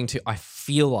they're going to. I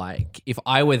feel like if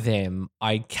I were them,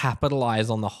 I'd capitalize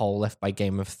on the hole left by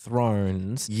Game of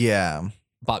Thrones, Yeah.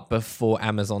 but before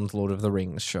Amazon's Lord of the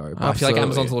Rings show. But I feel like Absolutely.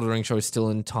 Amazon's Lord of the Rings show is still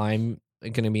in time.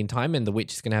 Going to be in time, and The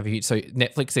Witch is going to have a huge. So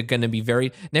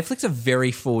Netflix are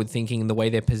very forward thinking in the way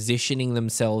they're positioning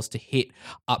themselves to hit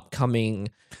upcoming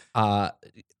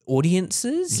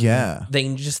audiences. Yeah.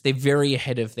 They're very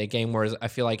ahead of their game. Whereas I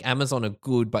feel like Amazon are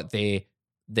good, but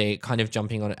they're kind of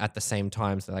jumping on it at the same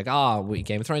time. So they're like,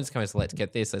 Game of Thrones is coming, so let's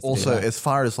get this. Let's do Also, that. as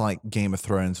far as like Game of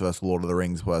Thrones versus Lord of the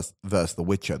Rings versus The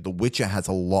Witcher has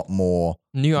a lot more.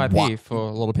 New IP What? for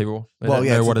a lot of people. They Well, don't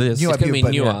yeah, know it's what it a is. new it's going to be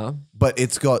but- newer. but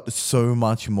it's got so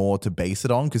much more to base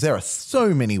it on because there are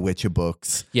so many Witcher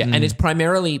books. Yeah, and it's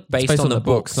primarily based on the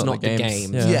books, not not the the games.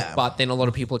 games. Yeah. But then a lot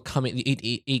of people are coming.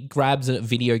 It grabs a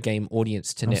video game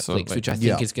audience to Netflix, Absolutely. which I think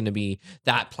Yeah. is going to be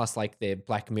that. Plus, like their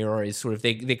Black Mirror is sort of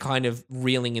they're kind of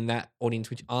reeling in that audience,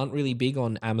 which aren't really big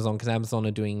on Amazon because Amazon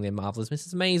are doing their Marvelous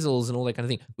Mrs. Maisels and all that kind of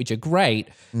thing, which are great.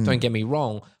 Don't get me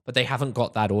wrong, but they haven't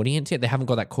got that audience yet. They haven't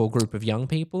got that core group of young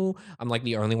people. I'm like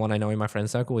the only one I know in my friend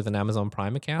circle with an Amazon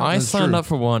Prime account. I That's signed true. up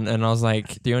for one, and I was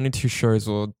like, the only two shows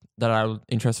that I was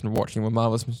interested in watching were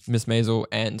Marvelous Miss Maisel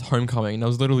and Homecoming. That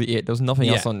was literally it. There was nothing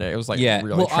else on there. It was like really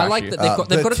well, trashy. I like that they've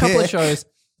The got a couple of Tick. shows.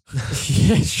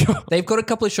 Yeah, sure. They've got a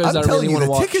couple of shows I'm that I telling really you, want to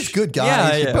the watch. Tick is good, guys.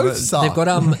 Yeah, You yeah, both but suck. They've got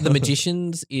The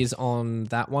Magicians is on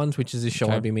that one, which is a show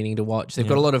Okay. I've been meaning to watch. They've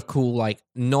got a lot of cool like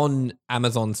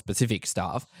non-Amazon specific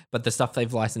stuff, but the stuff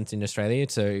they've licensed in Australia.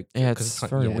 So Yeah, 'cause it's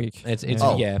very weak. It's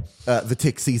Oh. yeah. The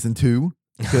Tick season 2.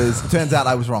 Because it turns out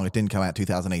I was wrong. It didn't come out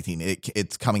 2018.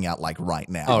 It's coming out like right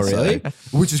now. Oh, really?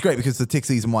 Which is great because the Tick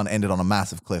season 1 ended on a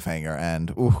massive cliffhanger.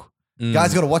 And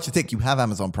guys, got to watch the Tick. You have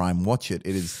Amazon Prime. Watch it.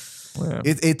 It is. Yeah.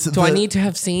 It's. Do I need to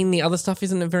have seen the other stuff?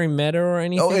 Isn't it very meta or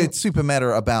anything? Oh, it's super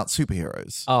meta about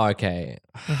superheroes. Oh, okay.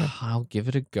 I'll give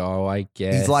it a go, I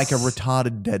guess. He's like a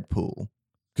retarded Deadpool.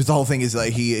 Because the whole thing is that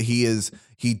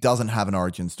he doesn't have an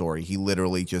origin story. He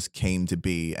literally just came to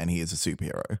be, and he is a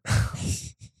superhero.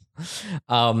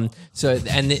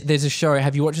 There's a show.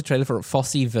 Have you watched the trailer for it?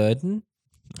 Fosse Verdon?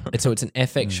 It's an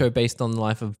FX show based on the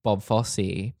life of Bob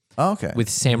Fosse Oh, okay. with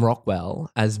Sam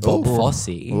Rockwell as Bob Fosse.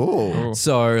 Ooh.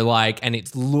 So and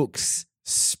it looks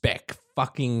spectacular.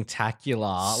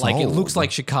 Like it looks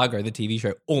like Chicago, the TV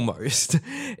show, almost.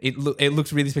 It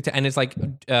looks really spectacular, and it's like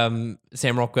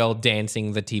Sam Rockwell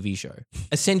dancing the TV show.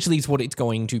 Essentially, is what it's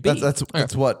going to be.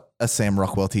 That's what a Sam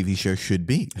Rockwell TV show should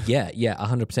be. Yeah,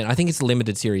 100%. I think it's a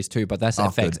limited series too, but that's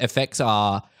FX. good. FX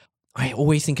are. I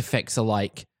always think FX are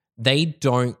like. They're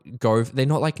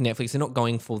not like Netflix. They're not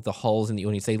going for the holes in the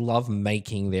audience. They love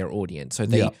making their audience. So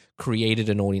they created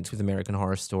an audience with American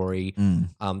Horror Story.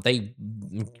 They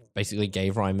basically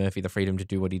gave Ryan Murphy the freedom to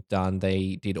do what he'd done.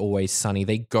 They did Always Sunny.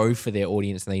 They go for their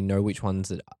audience and they know which ones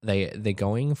that they're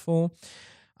going for.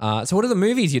 So what are the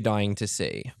movies you're dying to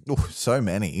see? Oh, so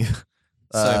many.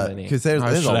 So many. Because there's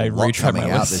should I a lot retry coming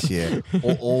my out list? this year.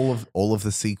 all of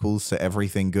the sequels to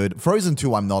everything good. Frozen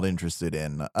 2 I'm not interested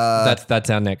in. That's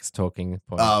our next talking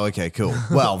point. Oh, okay, cool.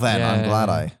 Well, then I'm Yeah. glad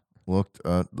I looked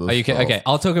at the Are you okay? stuff. Okay,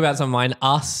 I'll talk about some of mine.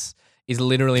 Us is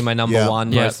literally my number Yeah.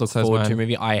 one Yeah, most look so is forward to mine.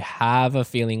 movie. I have a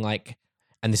feeling like,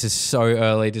 and this is so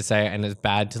early to say, and it's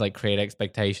bad to like create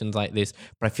expectations like this,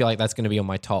 but I feel like that's going to be on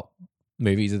my top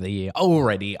movies of the year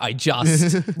already. I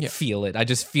just feel it. I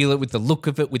just feel it with the look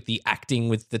of it, with the acting,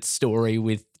 with the story,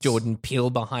 with Jordan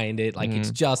Peele behind it. Like it's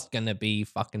just going to be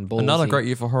fucking ballsy. Another great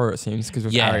year for horror, it seems, because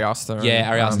with Ari Aster. Yeah, and,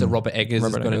 Ari Aster, Robert Eggers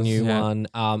has Robert got a Eggers, new yeah.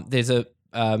 one. There's a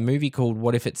movie called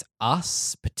What If It's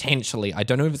Us? Potentially. I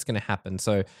don't know if it's going to happen.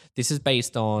 So this is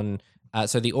based on,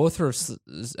 so the author of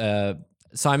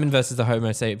Simon versus the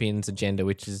Homo sapiens agenda,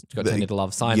 which has got Tended to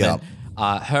Love Simon.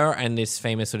 Her and this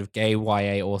famous sort of gay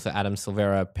YA author, Adam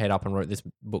Silvera, paired up and wrote this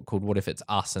book called What If It's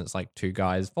Us? And it's like two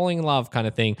guys falling in love kind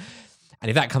of thing. And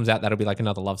if that comes out, that'll be like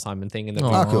another Love Simon thing. And then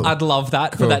cool. I'd love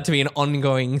that for that to be an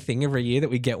ongoing thing every year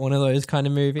that we get one of those kind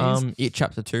of movies. It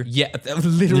Chapter 2. Yeah, that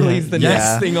literally is the Yeah.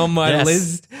 next thing on my Yes.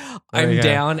 list. There I'm we go.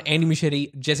 down. Andy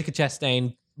Muschietti, Jessica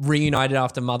Chastain reunited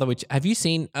after Mother. Which have you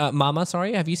seen? Mama,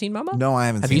 sorry, have you seen Mama? No, I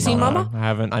haven't Have seen you seen Mama. Mama? I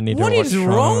haven't. I need to What watch is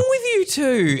Trauma. wrong with you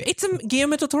two? It's a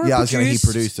Guillermo del Toro Yeah, I was going to produced.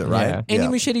 he produced it, right? Yeah. Andy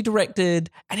Muschietti directed,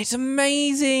 and it's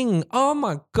amazing. Oh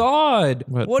my god,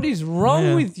 what is wrong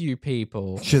Yeah. with you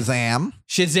people? Shazam.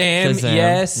 Shazam, Shazam.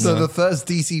 yes. So the first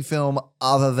DC film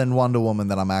other than Wonder Woman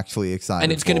that I'm actually excited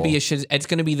And it's going to for. be it's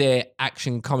going to be their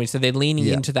action comedy. So they're leaning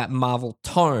Yeah. into that Marvel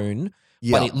tone,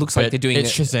 Yeah. but it looks like But they're doing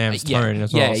it's Shazam's yeah, tone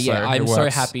as yeah, well, Yeah, so I'm it so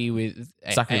works. happy with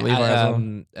Zachary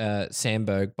Levi as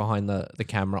Sandberg behind the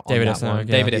camera David on F. that one. Sandberg,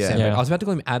 yeah. David F. Yeah. Sandberg. Yeah. I was about to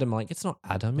call him Adam. Like it's not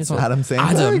Adam. It's Adam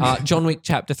Sandberg? John Wick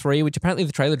Chapter 3, which apparently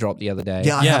the trailer dropped the other day.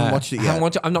 Yeah, I Yeah. haven't watched it I yet. haven't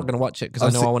watched it. I'm not going to watch it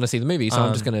because I know I want to see the movie, so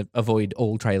I'm just going to avoid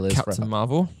all trailers Captain forever.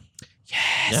 Marvel.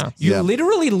 Yes. Yeah. You're Yeah.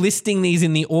 literally listing these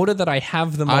in the order that I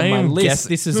have them on I my am list. guess-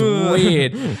 This is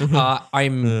weird.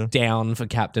 I'm down for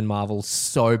Captain Marvel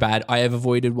so bad. I have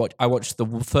avoided I watched the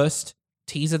first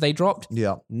teaser they dropped.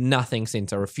 Yeah. Nothing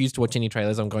since. I refuse to watch any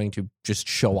trailers. I'm going to just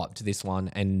show up to this one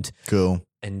and Cool.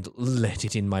 and let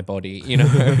it in my body, you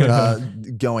know.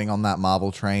 Going on that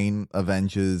Marvel train,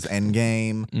 Avengers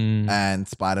Endgame and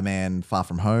Spider-Man Far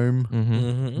From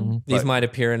Home. These might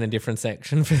appear in a different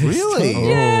section for this. Really?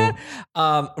 Time.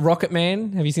 Yeah. Rocket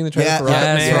Man. Have you seen the trailer for Rocket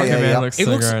Man? Rocket Man looks It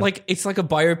so looks great. like it's like a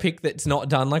biopic that's not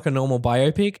done like a normal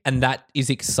biopic, and that is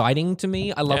exciting to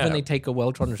me. I love when they take a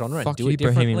well-trodden genre and do it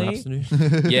differently.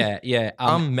 Yeah.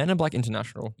 Men in Black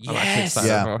International. I'm actually Yes.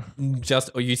 excited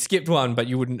for. You skipped one, but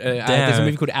you wouldn't. There's a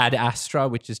movie called Ad Astra,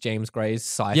 which is James Gray's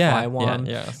sci-fi one.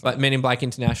 Yeah. But Men in Black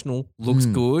International looks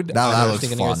good. That I looks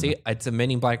think I'm gonna go fun. see it. It's a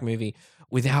Men in Black movie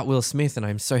without Will Smith, and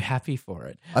I'm so happy for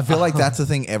it. I feel like that's the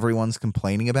thing everyone's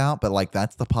complaining about, but like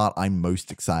that's the part I'm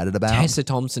most excited about. Tessa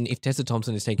Thompson, if Tessa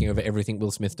Thompson is taking over everything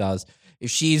Will Smith does,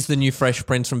 if she's the new Fresh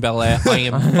Prince from Bel-Air, I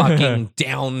am fucking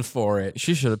down for it.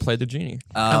 She should have played the genie.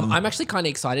 I'm actually kind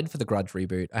of excited for the Grudge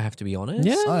reboot, I have to be honest.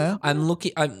 Yeah. Oh, yeah. I'm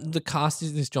looking. The cast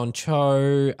is this John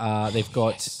Cho. They've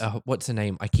got what's her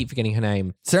name? I keep forgetting her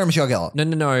name. Sarah Michelle Gellar.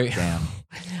 No.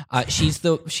 Damn. She's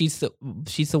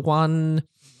the one.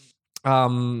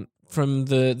 From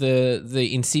the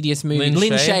Insidious movie, Lin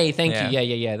Lin Shaye? Shaye. Thank Yeah.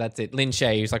 you. Yeah. That's it. Lin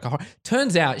Shaye, who's like a horror.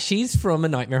 Turns out she's from A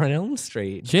Nightmare on Elm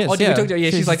Street. She is, Oh, did we yeah. talk to her? Yeah,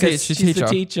 she's like she's the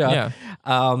teacher.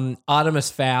 Yeah. Artemis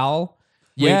Fowl.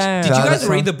 Yeah. Did you guys That's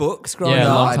read fun. the books growing Yeah, a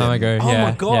up? long I time ago. Oh yeah,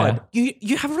 my god!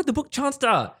 You haven't read the book,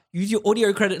 Chancellor. Use your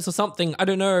audio credits or something. I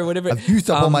don't know, whatever. I've used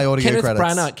up all my audio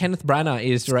credits. Kenneth Branagh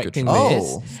is directing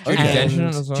Oh, this. okay. Judi And Dench in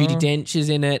it as well. Judi Dench is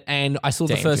in it, and I saw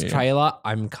the first Dench. trailer.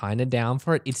 I'm kind of down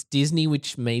for it. It's Disney,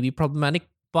 which may be problematic,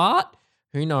 but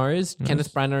who knows?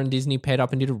 Kenneth Branagh and Disney paired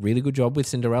up and did a really good job with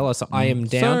Cinderella, so I am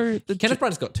down. So Kenneth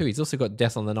Branagh's got two. He's also got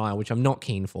Death on the Nile, which I'm not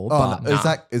keen for. Oh,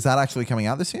 but is that actually coming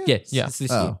out this year? yes, Yeah. it's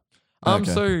this Oh. year.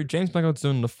 Okay. So James Mangold's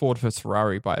doing the Ford vs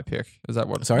Ferrari biopic. Is that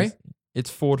what? Sorry? It's, it's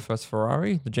Ford vs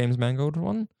Ferrari, the James Mangold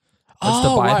one.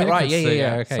 Oh, right. It's Yeah, the,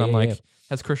 yeah. Okay, So I'm yeah, like, yeah.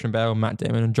 has Christian Bale, Matt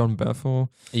Damon, and John Berthel.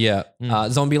 Yeah.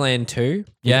 Zombieland 2.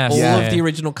 Yes. All Yeah. of the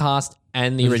original cast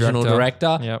and the The original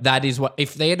director. Yep. That is what,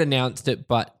 if they had announced it,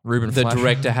 but Ruben the Fleischer.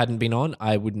 director hadn't been on,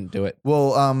 I wouldn't do it.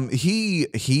 Well,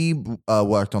 he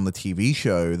worked on the TV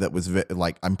show that was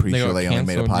like I'm pretty They sure got they only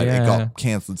made a cancelled, pilot. yeah. It got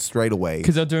cancelled straight away.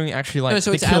 Because they're doing actually like No,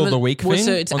 so the it's Kill of the Week well, thing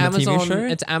so it's on Amazon, the TV show.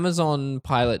 It's Amazon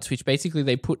pilots, which basically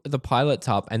they put the pilots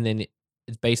up and then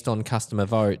it's based on customer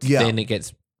votes. Yeah. Then it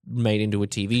gets made into a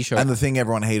TV show. And the thing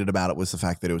everyone hated about it was the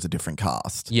fact that it was a different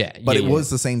cast. Yeah, But yeah, it yeah.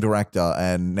 was the same director,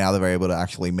 and now they're able to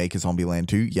actually make a Zombieland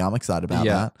 2. Yeah, I'm excited about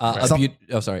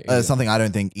that. Sorry. Something I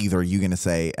don't think either are you going to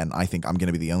say, and I think I'm going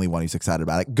to be the only one who's excited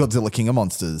about it. Godzilla King of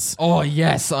Monsters. Oh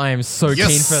yes, I am so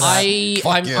keen for that. I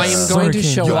am yes. going to So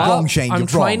show keen. You're up. wrong, Shane, I'm you're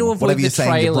trying wrong. to avoid Whatever the you're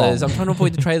saying, you're trailers. wrong. I'm trying to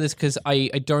avoid the trailers because I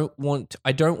don't want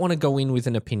to go in with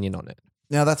an opinion on it.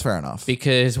 No, that's fair enough.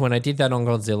 Because when I did that on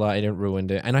Godzilla, it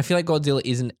ruined it. And I feel like Godzilla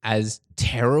isn't as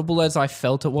terrible as I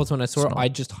felt it was when I saw it. I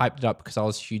just hyped it up because I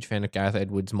was a huge fan of Gareth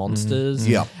Edwards' Monsters.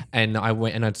 Yeah. And I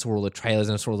went and I saw all the trailers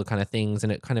and I saw all the kind of things,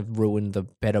 and it kind of ruined the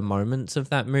better moments of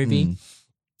that movie.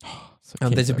 So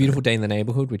keen There's a for beautiful day in the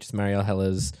neighborhood, which is Marielle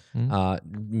Heller's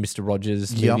Mr.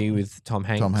 Rogers Yep. movie with Tom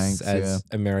Hanks, Hanks, as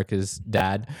America's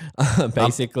dad,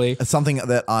 basically. Something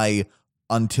that I,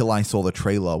 until I saw the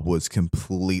trailer, was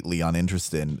completely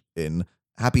uninterested in.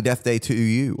 Happy Death Day to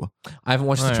you. I haven't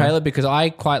watched Oh, the yeah. trailer because I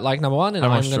quite like number one, and I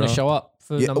I'm watched going to it. show up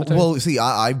for Yeah, number two. well, see,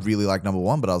 I really like number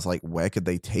one, but I was like, where could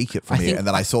they take it from I here? think- And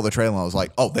then I saw the trailer and I was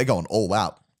like, oh, they're going all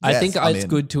out. I Yes, think I'm it's in.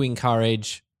 good to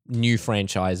encourage new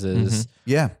franchises.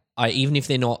 Yeah. Even if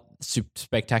they're not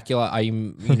spectacular, I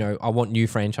want new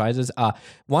franchises.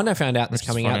 One I found out that's Which is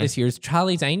coming out funny. this year is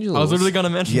Charlie's Angels. I was literally going to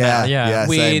mention Yeah, that. Yeah. yeah.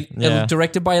 with same. Yeah.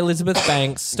 directed by Elizabeth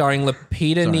Banks, starring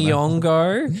Lupita Sorry,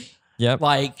 Nyong'o. Yep.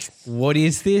 Like, what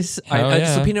is this? Hell It's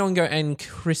yeah. Lupita Nyong'o and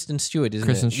Kristen Stewart, isn't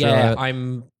Kristen it? Yeah, Stewart.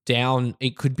 I'm down.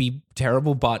 It could be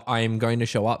terrible, but I am going to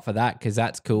show up for that because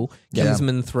that's cool. Yeah.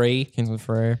 Kingsman 3, Kingsman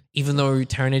Frey. even though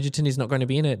Taron Egerton is not going to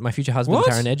be in it. My future husband, What?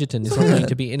 Taron Egerton, is not going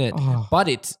to be in it. Oh. But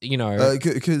it's,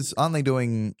 Because aren't they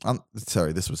doing?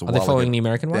 Sorry, this was a are they while following ago. the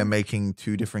American They're one? making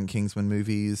two different Kingsman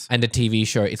movies. And a TV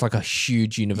show. It's like a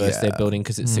huge universe Yeah. they're building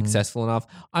because it's successful enough.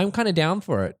 I'm kind of down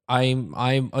for it. I'm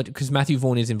because Matthew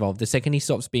Vaughn is involved. The second he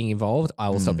stops being involved, I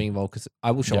will stop being involved because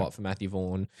I will show Yeah. up for Matthew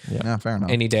Vaughn Yeah, fair enough.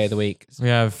 any day of the week. We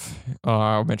have.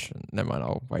 I'll mention. Never mind.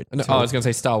 I'll wait. No, till- I was going to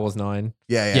say Star Wars 9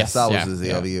 yeah, Yes, Star Wars yeah, is the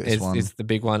yeah. obvious one. is the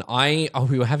big one.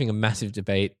 We were having a massive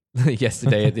debate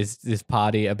yesterday at this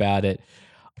party about it.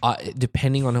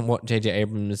 Depending on what J.J.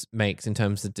 Abrams makes in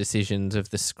terms of decisions of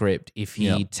the script, if he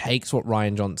Yep. takes what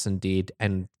Rian Johnson did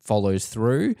and follows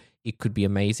through, it could be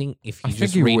amazing. If he I think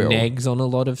just he will. reneges on a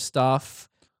lot of stuff,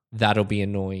 that'll be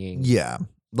annoying. Yeah,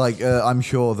 like I'm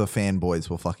sure the fanboys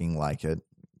will fucking like it.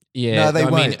 Yeah, No, they I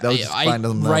won't. mean, They'll just find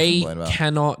them nothing to Ray complain about.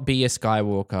 cannot be a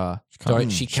Skywalker.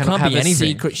 She can't cannot have be a anything.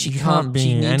 secret. She She can't. can't be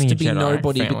She needs any to be Jedi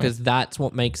nobody family. because that's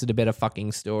what makes it a better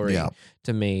fucking story Yeah.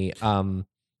 to me.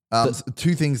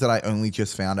 Two things that I only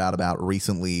just found out about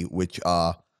recently, which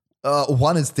are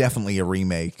one is definitely a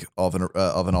remake of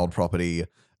an old property.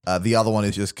 The other one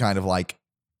is just kind of like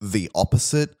the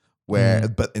opposite, where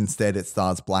but instead it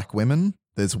stars black women.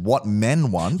 There's What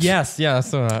Men Want, Yes, yeah, I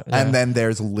saw that. Yeah. and then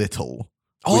there's Little,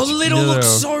 Oh, Little looks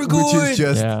so good. which is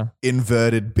just Yeah.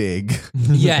 inverted big.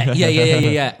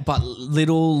 Yeah. But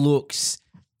Little looks.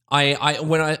 I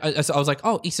was like,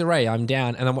 oh, Issa Rae, I'm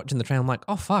down, and I'm watching the trailer. I'm like,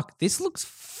 oh fuck, this looks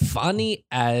funny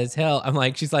as hell. I'm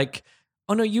like, she's like,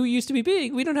 oh no, you used to be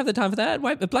big. We don't have the time for that.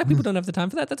 Black people don't have the time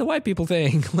for that. That's a white people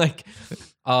thing. Like,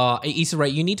 Issa Rae,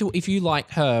 you need to, if you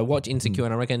like her, watch Insecure,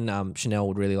 and I reckon Chanel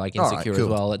would really like All right, Insecure as cool.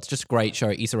 well. It's just a great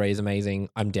show. Issa Rae is amazing.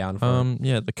 I'm down for it.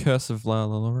 Yeah, The Curse of La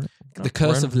Llorona. The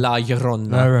Curse of La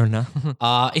Llorona.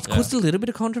 Llorona. It's caused a little bit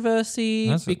of controversy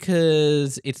Has it?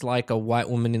 because it's like a white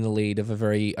woman in the lead of a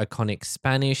very iconic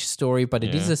Spanish story, but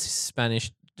it is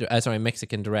a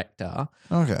Mexican director.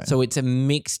 Okay. So it's a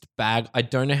mixed bag. I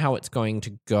don't know how it's going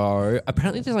to go.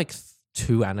 Apparently there's like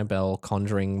 2 Annabelle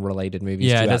Conjuring related movies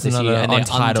Yeah, throughout there's this year. another And they're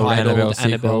untitled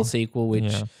Annabelle sequel, which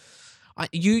Yeah.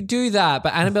 you do that,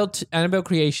 but Annabelle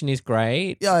Creation is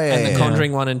great. Yeah, and the yeah.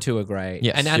 Conjuring 1 and 2 are great.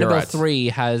 Yes, and you're Annabelle right. 3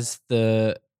 has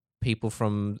the people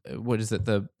from what's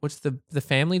the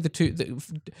family?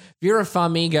 Vera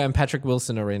Farmiga and Patrick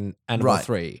Wilson are in Annabelle Right.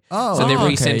 3. Oh, So they're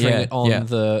okay, recentering yeah, it on yeah.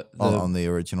 the on the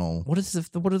original. what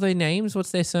are their names?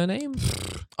 What's their surname?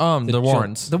 The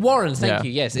Warrens. The Warrens, thank Yeah, you.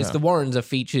 Yes, it's yeah. the Warrens are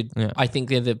featured. Yeah. I think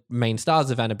they're the main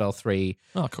stars of Annabelle 3.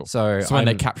 Oh, cool. So when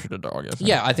they I'm- captured a dog, I guess.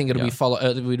 Yeah, I think it'll Yeah.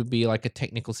 be it'll be like a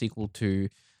technical sequel to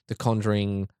The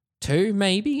Conjuring 2,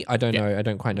 maybe. I don't know. I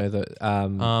don't quite know the.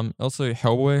 Also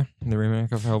Hellboy, the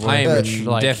remake of Hellboy. I am which,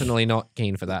 definitely not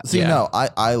keen for that. See, Yeah. no,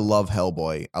 I love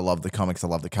Hellboy. I love the comics. I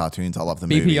love the cartoons. I love the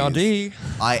movies. BPRD.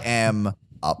 I am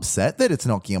upset that it's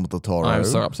not Guillermo del Toro. I'm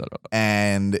so upset about that.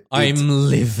 And I'm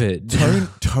livid.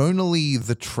 tonally,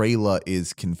 the trailer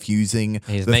is confusing.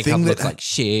 His the makeup thing looks that like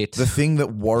shit. the thing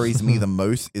that worries me the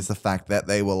most is the fact that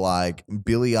they were like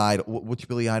Billy Idol. Which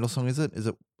Billy Idol song is it?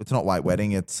 It's not White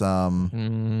Wedding. It's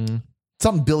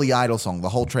some Billy Idol song. The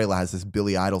whole trailer has this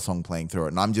Billy Idol song playing through it,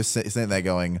 and I'm just sitting there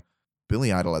going,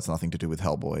 Billy Idol has nothing to do with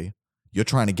Hellboy. You're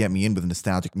trying to get me in with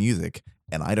nostalgic music,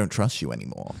 and I don't trust you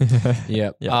anymore.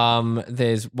 Yep. Yeah.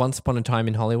 There's Once Upon a Time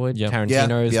in Hollywood, Yep.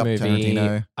 Tarantino's Yep, movie.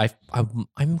 Tarantino.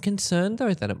 I'm concerned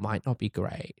though that it might not be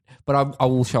great, but I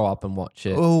will show up and watch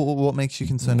it Oh, what makes you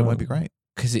concerned it won't be great?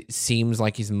 because it seems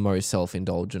like his most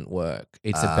self-indulgent work.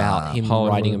 It's about him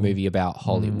Hollywood. writing a movie about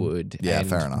Hollywood Yeah, and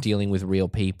fair enough. dealing with real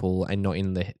people and not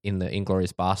in the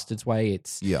Inglourious Bastards way.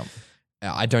 It's Yeah.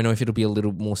 I don't know if it'll be a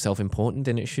little more self-important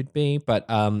than it should be, but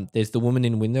there's The Woman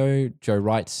in Window, Joe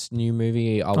Wright's new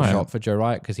movie. I'll show up for Joe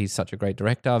Wright because he's such a great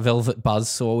director. Velvet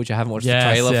Buzzsaw, which I haven't watched the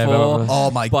trailer for. Velvet-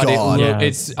 Oh my But god.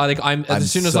 it's I think I'm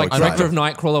as soon as so like director excited.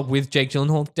 of Nightcrawler with Jake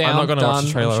Gyllenhaal down. I'm not going to watch done,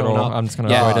 the trailer at showing all. up. I'm just going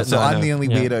to Yeah. avoid it. So I I'm know. the only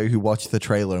Yeah. weirdo who watched the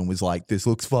trailer and was like, "This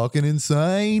looks fucking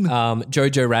insane."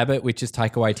 Jojo Rabbit, which is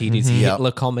Taika Waititi's Yep.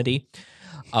 Hitler comedy,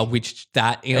 which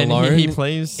that And alone he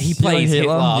plays Hitler.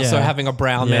 Yeah. So having a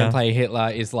brown Yeah. man play Hitler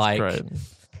is like Great.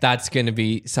 that's going to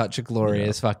be such a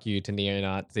glorious fuck you to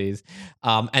neo-Nazis.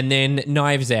 And then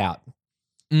Knives Out.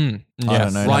 I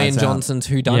don't know. Ryan Knives Out. Johnson's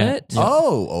Who Done Yeah. It? Yeah.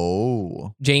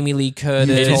 Oh. Jamie Lee Curtis.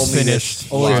 You It told is me finished.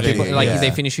 this All these already, people, like yeah.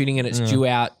 they finished shooting and it's due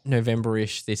out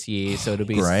November-ish this year, so it'll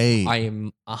be Great. I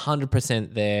am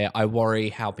 100% there. I worry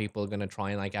how people are going to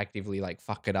try and like actively like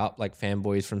fuck it up, like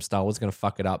fanboys from Star Wars are going to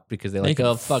fuck it up because they're like, can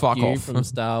oh fuck fuck you off. from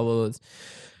Star Wars.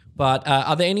 But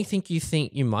are there anything you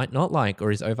think you might not like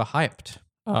or is overhyped?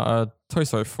 Toy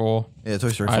Story 4. Yeah, Toy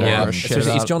Story 4. I don't Yeah, know shit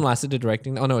especially, is about- John Lasseter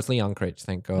directing? Oh no, it's Lee Unkrich.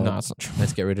 Thank God. No, it's not true.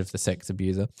 Let's get rid of the sex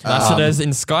abuser. Lasseter's in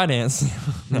Skydance.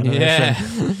 No,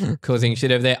 Yeah, causing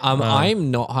shit over there.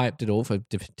 I'm not hyped at all for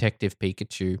Detective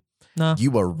Pikachu. No.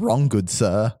 You are wrong, good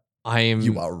sir. I am.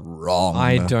 You are wrong.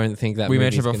 I don't think that We movie's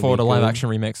mentioned gonna before be the live good. action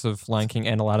remakes of Lion King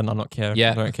and Aladdin. I don't care.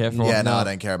 Yeah. I don't care for. Yeah, no, I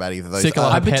don't care about either of those. Sick of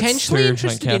I'm Pets potentially too,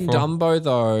 interested like, in careful. Dumbo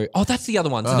though. Oh, that's the other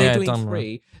one. So Oh. they're Yeah, doing Dumbo.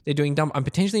 3. They're doing Dumbo. I'm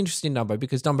potentially interested in Dumbo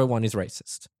because Dumbo 1 is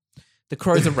racist. The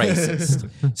crows are racist.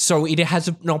 So it has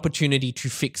an opportunity to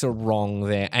fix a wrong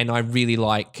there. And I really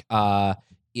like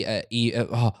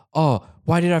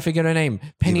why did I forget her name?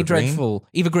 Penny Eva Green? Dreadful.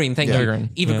 Eva Green, thank Yeah. you. Eva Green,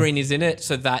 Eva yeah. Green is in it.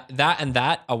 So that and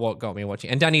that are what got me watching.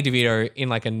 And Danny DeVito in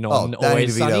like a Danny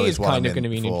non-always DeVito sunny is is what kind I'm of going to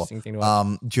in be an for. interesting thing to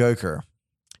watch. Joker.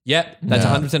 Yep, that's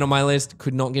Yeah. 100% on my list.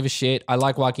 Could not give a shit. I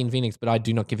like Joaquin Phoenix, but I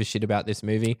do not give a shit about this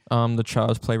movie. The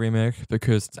Child's Play remake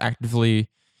because it's actively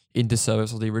in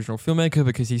disservice of the original filmmaker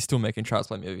because he's still making Child's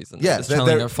Play movies. And Yeah, it's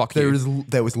telling them, fuck you.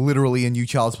 there was literally a new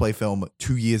Child's Play film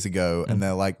 2 years ago, and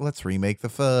they're like, let's remake the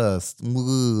first.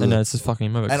 And no, it's just fucking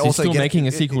him over. And He's also still making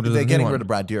a sequel to the they're getting new rid one. of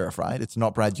Brad Dourif, right? It's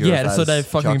not Brad Dourif. Yeah, so they're as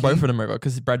fucking Chucky. both of them over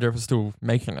because Brad Dourif is still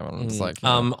making them. And it's like,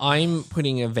 I'm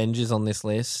putting Avengers on this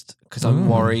list because I'm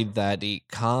worried that it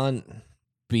can't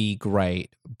be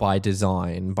great by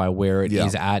design, by where it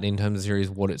is at in terms of series,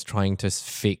 what it's trying to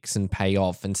fix and pay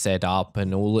off and set up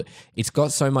and all. It's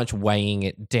got so much weighing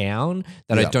it down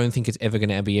that I don't think it's ever going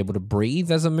to be able to breathe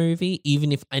as a movie.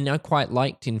 Even if, and I quite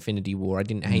liked Infinity War. I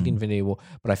didn't hate Infinity War,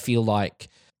 but I feel like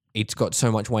it's got so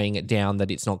much weighing it down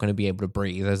that it's not going to be able to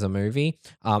breathe as a movie.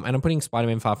 And I'm putting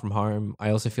Spider-Man Far From Home. I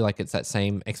also feel like it's that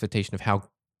same expectation of how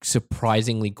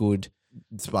surprisingly good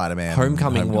Spider-Man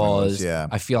Homecoming was. Yeah.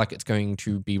 I feel like it's going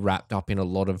to be wrapped up in a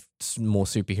lot of more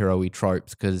superhero-y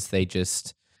tropes because they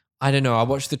just, I don't know. I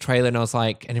watched the trailer and I was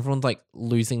like, and everyone's like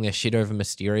losing their shit over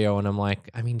Mysterio. And I'm like,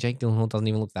 I mean, Jake Gyllenhaal doesn't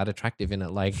even look that attractive in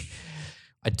it. Like,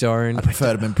 I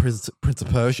preferred him in Prince of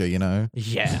Persia, you know?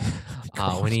 Yeah.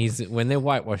 When they're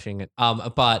whitewashing it.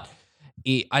 But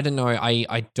I don't know.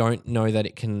 I don't know that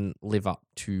it can live up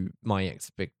to my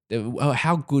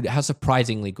how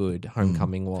surprisingly good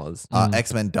Homecoming was.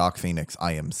 X-Men Dark Phoenix,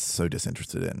 I am so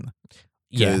disinterested in.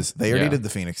 Because they already did the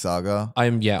Phoenix Saga.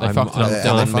 I'm fucked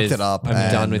it up.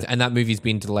 I'm done with, and that movie's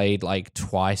been delayed like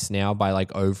twice now by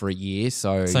like over a year.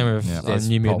 So same with there's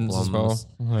New Mutants as well.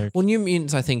 problems. Well, New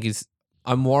Mutants, I think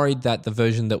I'm worried that the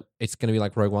version that it's going to be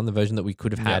like Rogue One, the version that we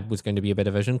could have had was going to be a better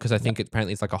version because I think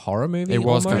apparently it's like a horror movie. It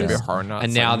was almost. going to be a horror, now and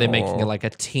it's now like they're more making it like a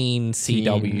teen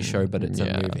CW show, but it's a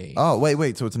movie. Oh,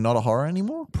 wait. So it's not a horror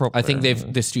anymore? I think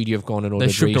the studio have gone and ordered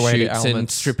stripped away the reshoots and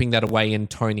elements. stripping that away and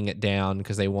toning it down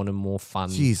because they wanted more fun.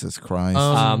 Jesus Christ.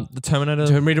 The Terminator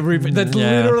reboot. That's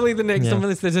Yeah. literally the next Yeah. on the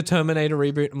list. There's a Terminator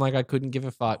reboot. I'm like, I couldn't give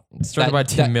a fuck. It's directed by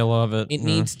Tim Miller of it. It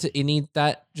needs to. It needs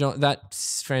that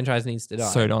franchise needs to die.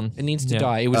 So done. It needs to Yeah.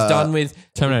 die. It was done with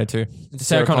Terminator 2.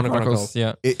 Sarah Connor Chronicles.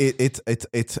 Yeah.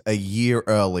 It's a year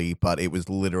early, but it was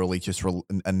literally just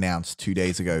announced 2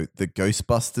 days ago. The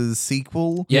Ghostbusters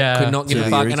sequel. Yeah, could not give So a the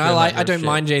fuck. And original I don't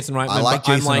mind Jason Reitman. I like but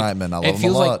I'm Jason Reitman. I love it him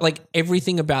feels a lot. like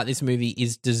everything about this movie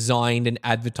is designed and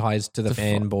advertised to the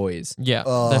fanboys. Yeah.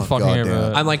 Oh, they're fucking goddamn.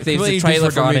 over. I'm like, there's Completely a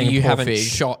trailer for a movie disregarding you Paul haven't Feig.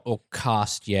 shot or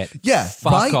cast yet. Yeah,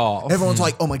 fuck right? off. Everyone's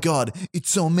like, "Oh my god, it's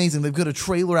so amazing! They've got a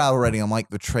trailer out already." I'm like,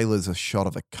 "The trailer's a shot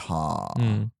of a car.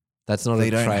 That's not They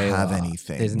a don't trailer. have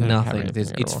anything. There's They don't have nothing. anything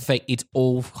at It's all. fake. It's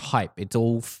all hype. It's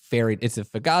all fairy. It's a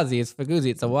Fugazi. It's Fuguzi.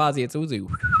 It's a Wazi. It's Uzu. It'd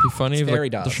be funny It's if fairy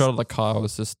the dust. shot of the car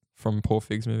was just from Paul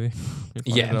Feig's movie. It'd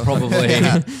be funny Yeah, though. probably.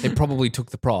 They probably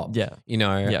took the prop. Yeah. You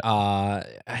know. Yeah.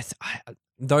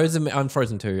 Those are on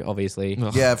Frozen 2, obviously.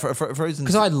 Ugh. Yeah, Frozen.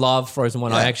 Because I love Frozen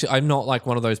 1. Yeah. I'm not like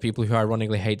one of those people who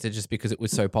ironically hates it just because it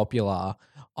was so popular.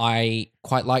 I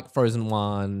quite like Frozen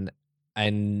 1,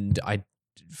 and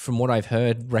from what I've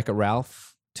heard, Wreck-It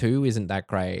Ralph 2 isn't that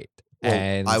great. Well,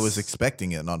 and I was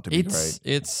expecting it not to be great.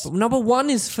 It's Number 1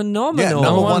 is phenomenal. Yeah,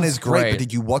 number one one's is great, great. but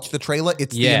did you watch the trailer?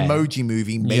 It's Yeah. the Emoji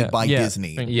Movie made by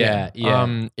Disney. Yeah.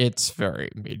 It's very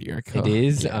mediocre. It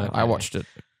is? Yeah, Okay. I watched it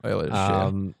earlier this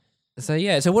year. So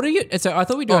yeah. So what are you? So I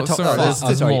thought we'd do a top sorry, five.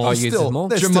 there's sorry. more. Oh, you Still- there's more.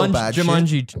 there's still bad shit.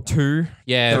 Jumanji 2.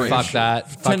 Yeah, There fuck is.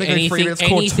 that. Fuck Technically three, anything. it's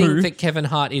called Anything 2. that Kevin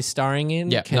Hart is starring in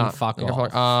can fuck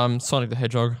off. Sonic the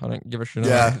Hedgehog. I don't give a shit.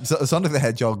 Yeah, Sonic the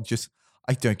Hedgehog.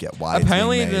 I don't get why.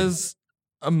 Apparently, it's being made. there's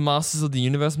a Masters of the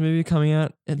Universe movie coming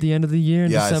out at the end of the year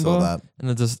in Yeah, I December. saw that. And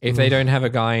they're just If they don't have a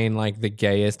guy in like the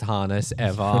gayest harness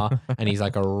ever, and he's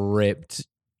like a ripped,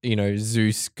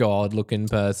 Zeus god looking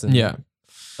person. yeah.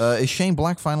 Is Shane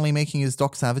Black finally making his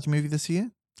Doc Savage movie this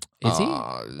year? Is he?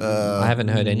 I haven't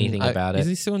heard anything about Is it.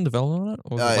 he still in development on it?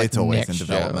 Or is it, like, It's always in next year?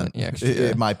 development. Yeah, next It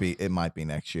year. might be. It might be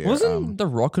next year. Wasn't The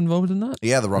Rock involved in that?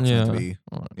 Yeah, The Rock's meant to be.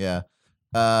 Alright. Yeah.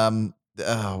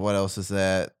 What else is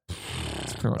there?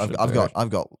 It's pretty much I've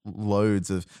got loads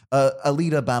of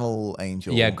Alita Battle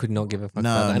Angel. Yeah, could not give a fuck No,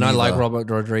 about that. And I like neither. Robert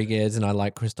Rodriguez, and I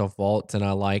like Christoph Waltz, and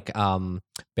I like Ben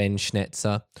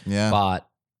Schnetzer, Yeah. but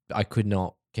I could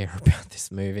not care about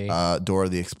this movie. Dora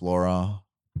the Explorer.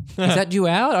 Is that due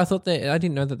out? I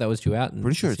didn't know that was due out.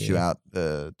 Pretty sure this it's year. due out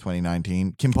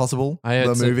 2019. Kim Possible, I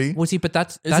heard the movie. Was he? But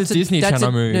that's It's a Disney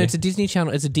Channel movie. No, it's a Disney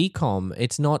Channel. It's a DCOM.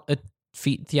 It's not a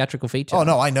theatrical feature. Oh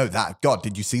no, I know that. God,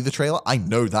 did you see the trailer? I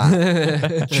know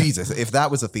that. Jesus, if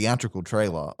that was a theatrical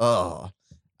trailer, I'm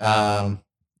well,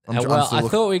 still I looking-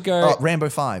 thought we'd go. Rambo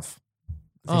 5.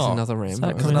 There's Oh, another is Rambo.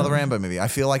 that There's coming another out? Rambo movie. I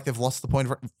feel like they've lost the point.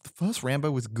 The first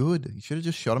Rambo was good. He should have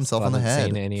just shot himself I in the haven't head.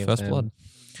 seen any of First them. Blood.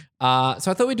 So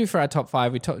I thought we'd do for our top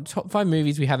 5. Top 5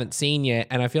 movies we haven't seen yet,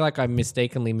 and I feel like I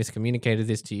mistakenly miscommunicated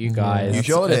this to you guys. You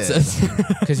sure did.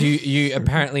 Because you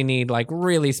apparently need like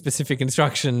really specific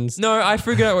instructions. No, I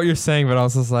figured out what you're saying, but I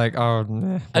was just like, oh,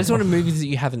 nah. I just wanted movies that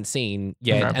you haven't seen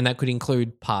yet, Okay. and that could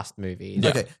include past movies.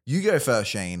 Okay, you go first,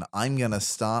 Shane. I'm gonna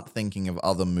start thinking of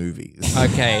other movies.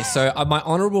 Okay, so my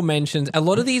honorable mentions, a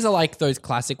lot of these are like those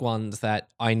classic ones that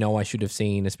I know I should have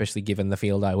seen, especially given the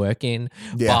field I work in,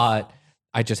 Yeah. but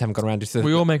I just haven't got around to it. So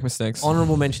We all make mistakes.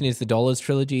 honorable mention is the Dollars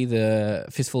trilogy, the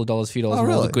Fistful of Dollars, Few Dollars Oh, More,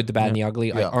 really? The Good, the Bad, and the Ugly.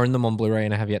 Yeah. I own them on Blu-ray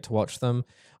and I have yet to watch them.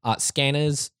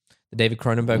 Scanners, the David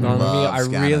Cronenberg horror Love movie. I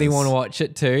really Scanners. want to watch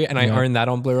it too, and I Yeah. own that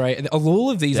on Blu-ray. And all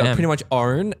of these I Damn. pretty much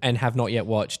own and have not yet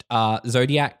watched.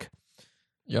 Zodiac.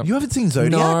 You haven't seen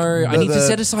Zodiac? No, I need to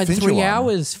set aside Fincher 3 one.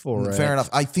 hours for it. Fair enough.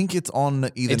 I think it's on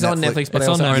either It's on Netflix, but It's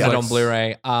I also on own it Netflix. on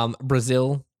Blu-ray.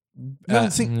 Brazil. You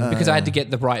haven't seen Because I had to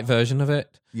get the right version of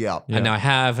it. Yeah. And now I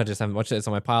have. I just haven't watched it. It's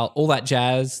on my pile. All That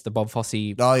Jazz, the Bob Fosse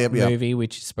Oh, yep, yep. movie,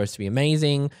 which is supposed to be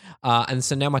amazing. And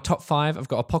so now my top 5, I've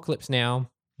got Apocalypse Now,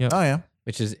 Oh yeah.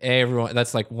 which is everyone.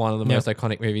 That's like one of the most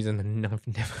iconic movies, and I've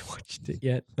never watched it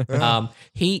yet.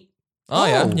 Heat. Oh,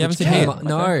 yeah. You haven't which seen came Heat? up-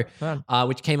 No. Bad.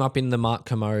 Which came up in the Mark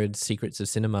Kermode Secrets of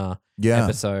Cinema Yeah.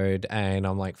 episode, and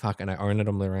I'm like, fuck, and I own it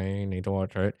on Blu-ray. I need to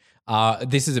watch it.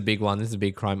 This is a big one. This is a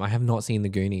big crime. I have not seen The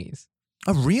Goonies.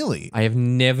 Oh really? I have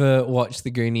never watched The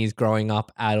Goonies growing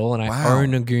up at all, and I Wow.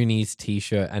 own a Goonies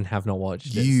T-shirt and have not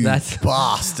watched it. You That's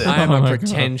bastard. I am Oh a my God.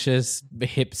 pretentious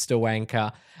hipster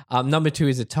wanker. Number 2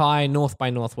 is a tie, North by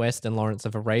Northwest and Lawrence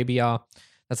of Arabia.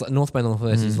 That's like North by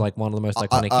Northwest is like one of the most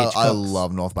iconic Hitchcocks. I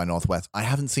love North by Northwest. I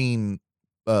haven't seen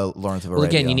Lawrence of Arabia. Well,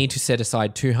 again, you need to set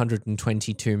aside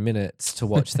 222 minutes to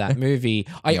watch that movie.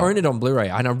 I own it on Blu-ray,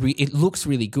 and it looks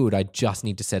really good. I just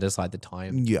need to set aside the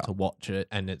time to watch it,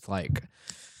 and it's like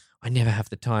I never have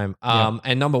the time.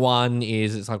 And number 1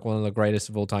 is it's like one of the greatest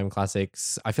of all time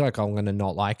classics. I feel like I'm going to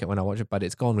not like it when I watch it, but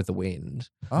it's Gone with the Wind.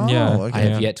 Oh, Yeah. okay. I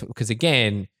have yet to, because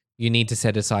again, you need to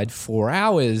set aside 4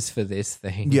 hours for this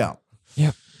thing. Yeah.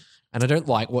 And I don't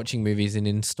like watching movies in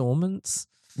installments.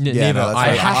 Yeah, Neither. no, that's I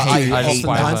right. have to I hate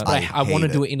sometimes, that. but I want to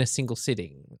hate do it. it in a single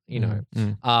sitting, you know.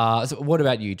 Mm. So what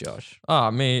about you, Josh?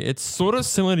 Me, it's sort of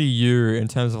similar to you in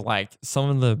terms of like some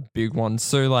of the big ones.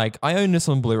 So like I own this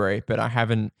on Blu-ray, but I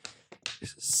haven't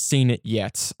seen it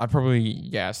yet. I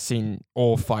probably seen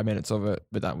all 5 minutes of it,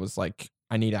 but that was like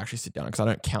I need to actually sit down because I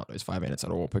don't count those 5 minutes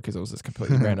at all because it was just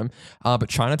completely random. But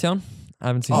Chinatown, I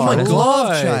haven't seen. Oh, I Chinatown. love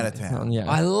God. Chinatown. Yeah.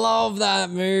 I love that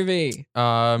movie.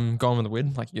 Gone with the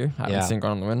Wind, like you. I haven't seen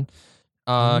Gone with the Wind.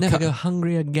 Never go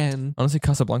hungry again. Honestly,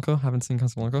 Casablanca. Haven't seen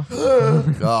Casablanca.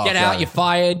 Oh, Get out! okay. You're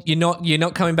fired. You're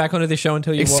not coming back onto the show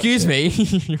until you. Excuse watch it.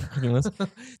 me. You're fucking listening.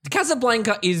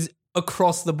 Casablanca is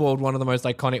across the board one of the most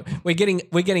iconic.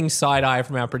 We're getting side eye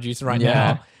from our producer right Yeah.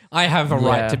 now. I have a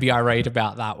right Yeah. to be irate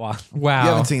about that one. Wow. You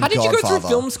haven't seen How did you go Godfather. through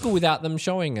film school without them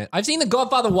showing it? I've seen The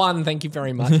Godfather 1, thank you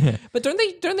very much. But don't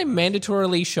they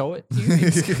mandatorily show it?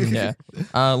 yeah.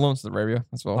 Lawrence of Arabia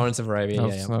as well. Lawrence of Arabia,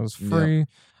 That was free.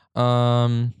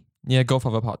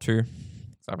 Godfather Part 2.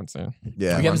 I haven't seen.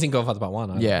 Yeah. We haven't seen Godfather Part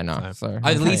 1. either, Yeah, no. So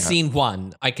I've at least hang seen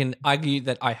 1. I can argue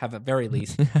that I have at very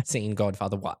least seen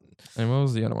Godfather 1. on. And what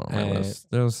was the other one on my list?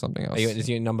 There was something else. Is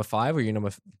you number 5 or your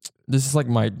number This is like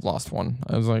my last one.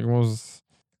 I was like, what was?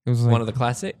 It was like, one of the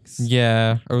classics?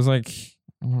 Yeah, it was like.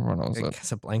 What was it?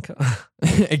 Casablanca.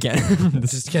 Again,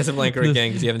 Just Casablanca again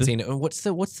because you haven't seen it. What's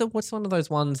one of those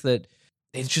ones that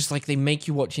it's just like they make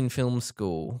you watch in film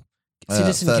school?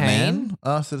 Citizen Third Kane. Man?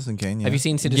 Oh, Citizen Kane. Yeah. Have you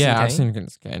seen Citizen Yeah, Kane? I've seen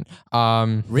Citizen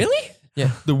Kane. Really?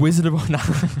 Yeah, The Wizard of Oz.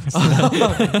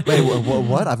 Wait,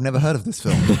 what? I've never heard of this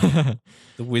film.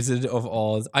 The Wizard of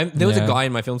Oz. There was a Yeah. guy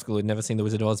in my film school who'd never seen The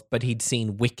Wizard of Oz, but he'd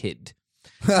seen Wicked.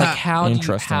 Like how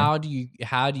do you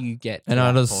get? To And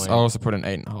I that just point? I also put an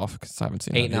 8.5 because I haven't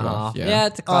seen 8.5. it. Yeah,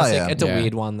 it's a classic. yeah. It's a Yeah.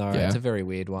 weird one though. Yeah. It's a very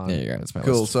weird one. There you go. That's my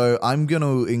Cool. list. So I'm going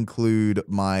to include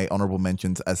my honorable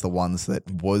mentions as the ones that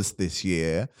was this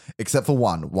year, except for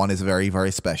one. One is very,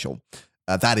 very special.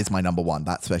 That is my number 1,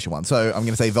 that special one. So I'm going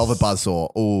to say Velvet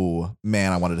Buzzsaw. Oh,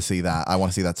 man, I wanted to see that. I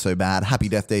want to see that so bad. Happy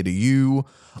Death Day to You.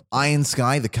 Iron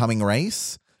Sky, The Coming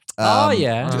Race. Oh,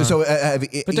 yeah. So,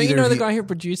 But don't you know the guy who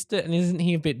produced it, and isn't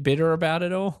he a bit bitter about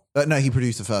it all? No, he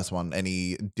produced the first one, and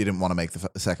he didn't want to make the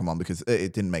second one because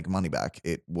it didn't make money back.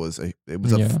 It was a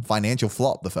Yeah. financial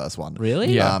flop. The first one,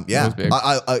 Really? Yeah. yeah. it was big.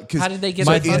 Cause How did they get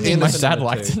My, the funding my for dad number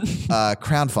liked 2? it.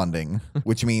 crowdfunding,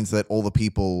 which means that all the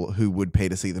people who would pay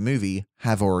to see the movie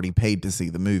have already paid to see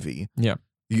the movie. Yeah.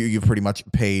 You've pretty much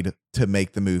paid to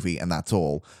make the movie, and that's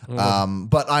all.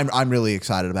 But I'm really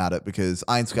excited about it because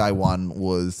Iron Sky 1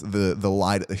 was the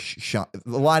light at the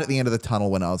light at the end of the tunnel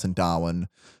when I was in Darwin.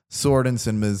 saw it in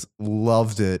cinemas,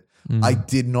 loved it. I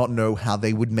did not know how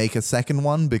they would make a second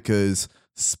one because,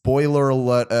 spoiler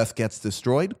alert, Earth gets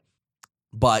destroyed.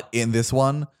 But in this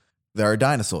one, there are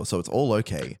dinosaurs, so it's all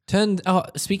okay.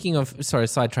 Speaking of,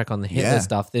 sidetrack on the Hitler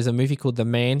stuff. There's a movie called The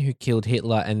Man Who Killed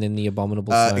Hitler and then The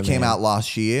Abominable Snowman. It came out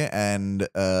last year, and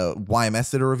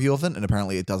YMS did a review of it, and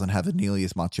apparently it doesn't have nearly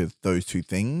as much of those two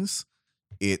things.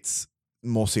 It's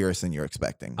more serious than you're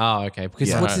expecting. Oh, okay.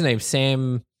 Because what's his name?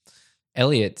 Sam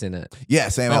Elliott's in it. Yeah,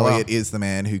 Sam Elliott is the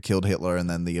man who killed Hitler and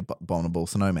then the Abominable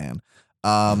Snowman.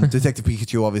 Detective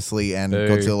Pikachu, obviously, and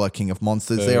Godzilla, King of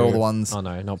Monsters. They're all the ones. Oh,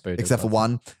 no, not Boo. Except for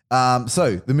one.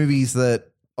 So the movies that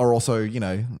are also,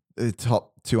 the top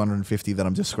 250 that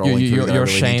I'm just scrolling through that I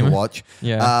really need to watch.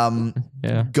 Yeah.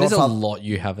 There's a lot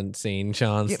you haven't seen,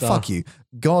 Sean. Yeah, fuck you.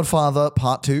 Godfather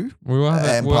Part 2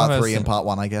 and Part 3 and Part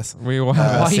 1, I guess. We will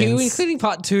have why are you including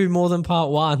Part 2 more than Part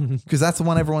 1? Because that's the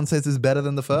one everyone says is better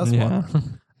than the first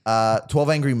one. 12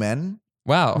 Angry Men.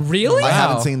 Wow. Really? I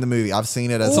haven't seen the movie. I've seen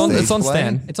it as a stage It's on play.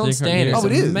 Stan. It's on Stan. Oh,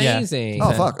 it is? Amazing.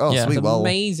 Oh, fuck. Oh, Yeah. sweet. It's Well,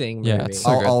 amazing movie. Yeah, it's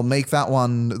so good. I'll make that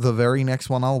one the very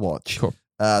next one I'll watch. Cool.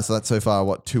 So that's so far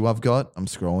what 2 I've got. I'm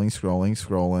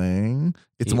scrolling.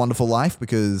 It's a Wonderful Life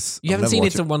because You haven't seen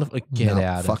It's a Wonderful... Get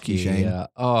out fuck of you, here. Shane.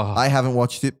 Oh. I haven't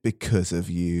watched it because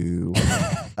of you.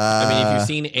 I mean, if you've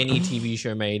seen any TV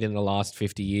show made in the last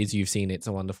 50 years, you've seen It's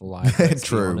a Wonderful Life. Let's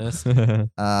True. Be honest.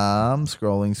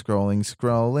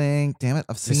 Scrolling. Damn it!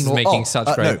 I've seen. This is making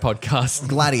such great podcasts.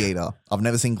 Gladiator. I've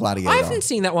never seen Gladiator. I haven't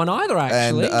seen that one either,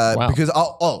 actually. And Wow. because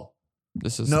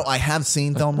This is I have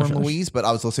seen Thelma and Louise, but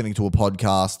I was listening to a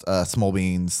podcast, Small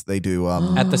Beans. They do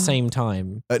at the same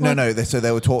time. no.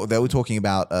 They were talking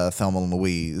about Thelma and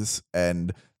Louise,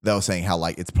 and they were saying how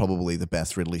it's probably the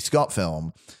best Ridley Scott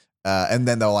film. And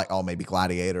then they were like, oh, maybe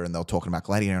Gladiator, and they were talking about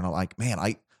Gladiator, and I'm like, man,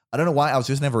 I don't know why I was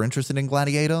just never interested in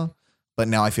Gladiator, but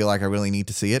now I feel like I really need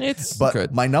to see it. It's but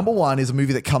good. My number one is a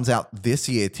movie that comes out this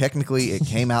year. Technically, it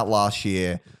came out last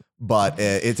year. But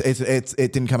it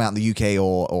didn't come out in the UK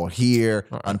or here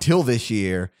until this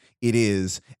year. It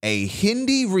is a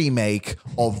Hindi remake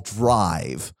of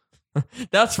Drive.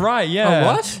 That's right. Yeah.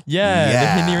 Oh, what? Yeah. Yeah.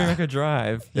 The Hindi remake of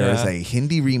Drive. There is a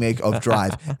Hindi remake of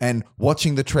Drive, and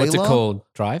watching the trailer. What's it called?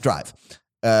 Drive? Drive.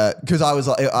 Because I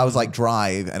was like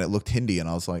Drive, and it looked Hindi, and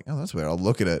I was like, oh, that's weird. I'll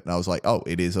look at it, and I was like, oh,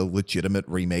 it is a legitimate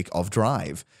remake of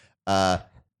Drive.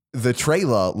 The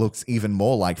trailer looks even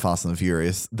more like Fast and the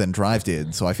Furious than Drive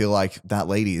did. So I feel like that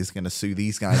lady is going to sue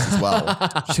these guys as well.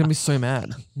 She's going to be so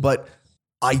mad. But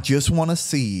I just want to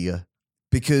see,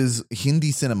 because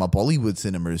Hindi cinema, Bollywood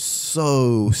cinema is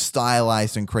so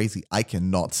stylized and crazy. I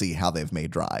cannot see how they've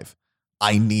made Drive.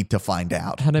 I need to find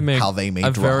out how they made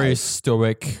a Drive. very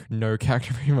stoic, no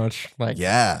character, pretty much.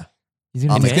 Yeah. He's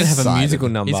going to have a excited. musical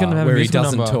number He's going to have where a he musical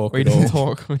doesn't number talk. where he at all.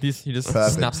 doesn't talk. He just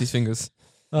Perfect. snaps his fingers.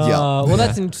 Well,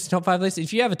 that's in top 5 list.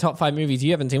 If you have a top 5 movies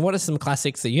you haven't seen, what are some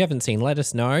classics that you haven't seen? Let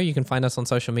us know. You can find us on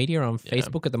social media on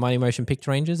Facebook at the Mighty Motion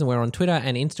Picture Rangers, and we're on Twitter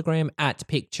and Instagram at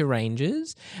Picture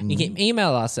Rangers. You can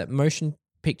email us at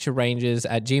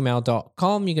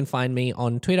motionpicturerangers@gmail.com. You can find me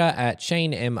on Twitter at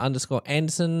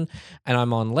ShaneM_Anderson, and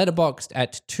I'm on Letterboxd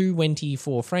at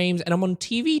 224 frames, and I'm on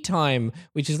TV Time,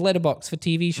 which is Letterboxd for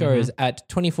TV shows at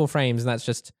 24 frames, and that's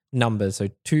just numbers, so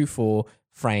 24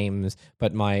 frames,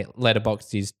 but my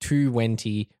Letterboxd is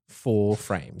 224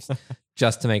 frames,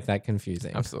 just to make that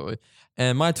confusing. Absolutely.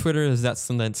 And my Twitter is That's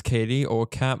Sundance Katie, or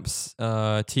caps.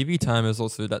 TV Time is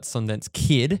also That's Sundance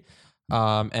Kid.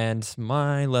 And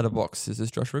my letterbox is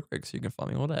Joshua Grigg, so you can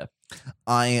find me all there.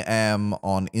 I am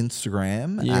on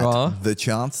Instagram You at are? The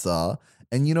Chancellor.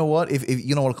 And you know what? If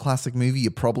you know what a classic movie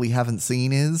you probably haven't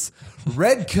seen is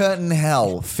Red Curtain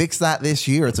Hell. Fix that this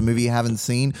year. It's a movie you haven't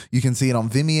seen. You can see it on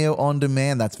Vimeo on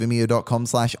demand. That's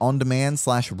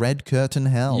vimeo.com/ondemand/Red Curtain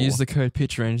Hell. Use the code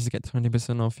PictureRangers to get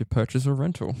 20% off your purchase or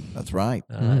rental. That's right.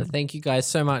 Thank you guys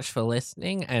so much for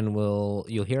listening, and you'll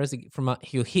hear us from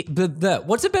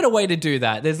what's a better way to do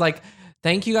that? There's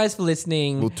thank you guys for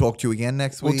listening. We'll talk to you again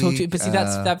next week. We'll talk to you, but see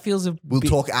that feels a We'll bit,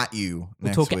 talk at you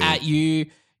next we'll talk week. at you.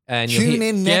 And Tune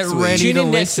in next Get week. ready Tune to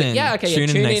in next listen. week. Yeah, okay. Tune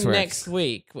Tune in in next next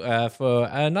week for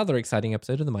another exciting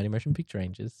episode of the Mighty Motion Picture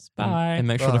Rangers. Bye. And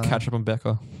make sure to catch up on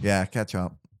Becca. Yeah, catch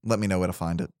up. Let me know where to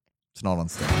find it. It's not on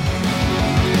Stan.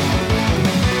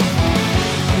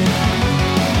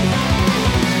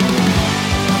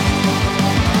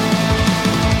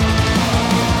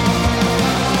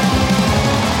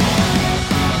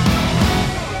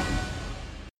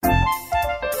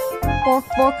 Bork,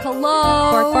 bork,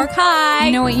 hello. Bork, bork, hi.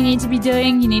 You know what you need to be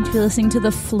doing? You need to be listening to the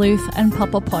Floof and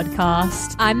Papa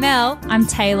podcast. I'm Mel. I'm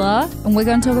Taylor, and we're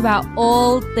going to talk about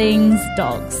all things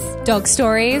dogs. Dog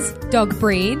stories, Dog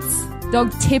breeds,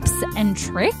 dog tips and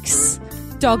tricks,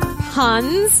 Dog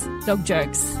puns. dog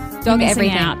jokes, Dog You're missing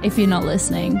everything. out if you're not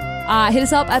listening. Hit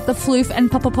us up at the Floof and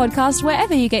Papa podcast,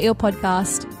 wherever you get your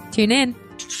podcast. Tune in.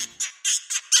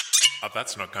 A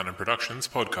That's Not Canon Productions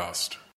podcast.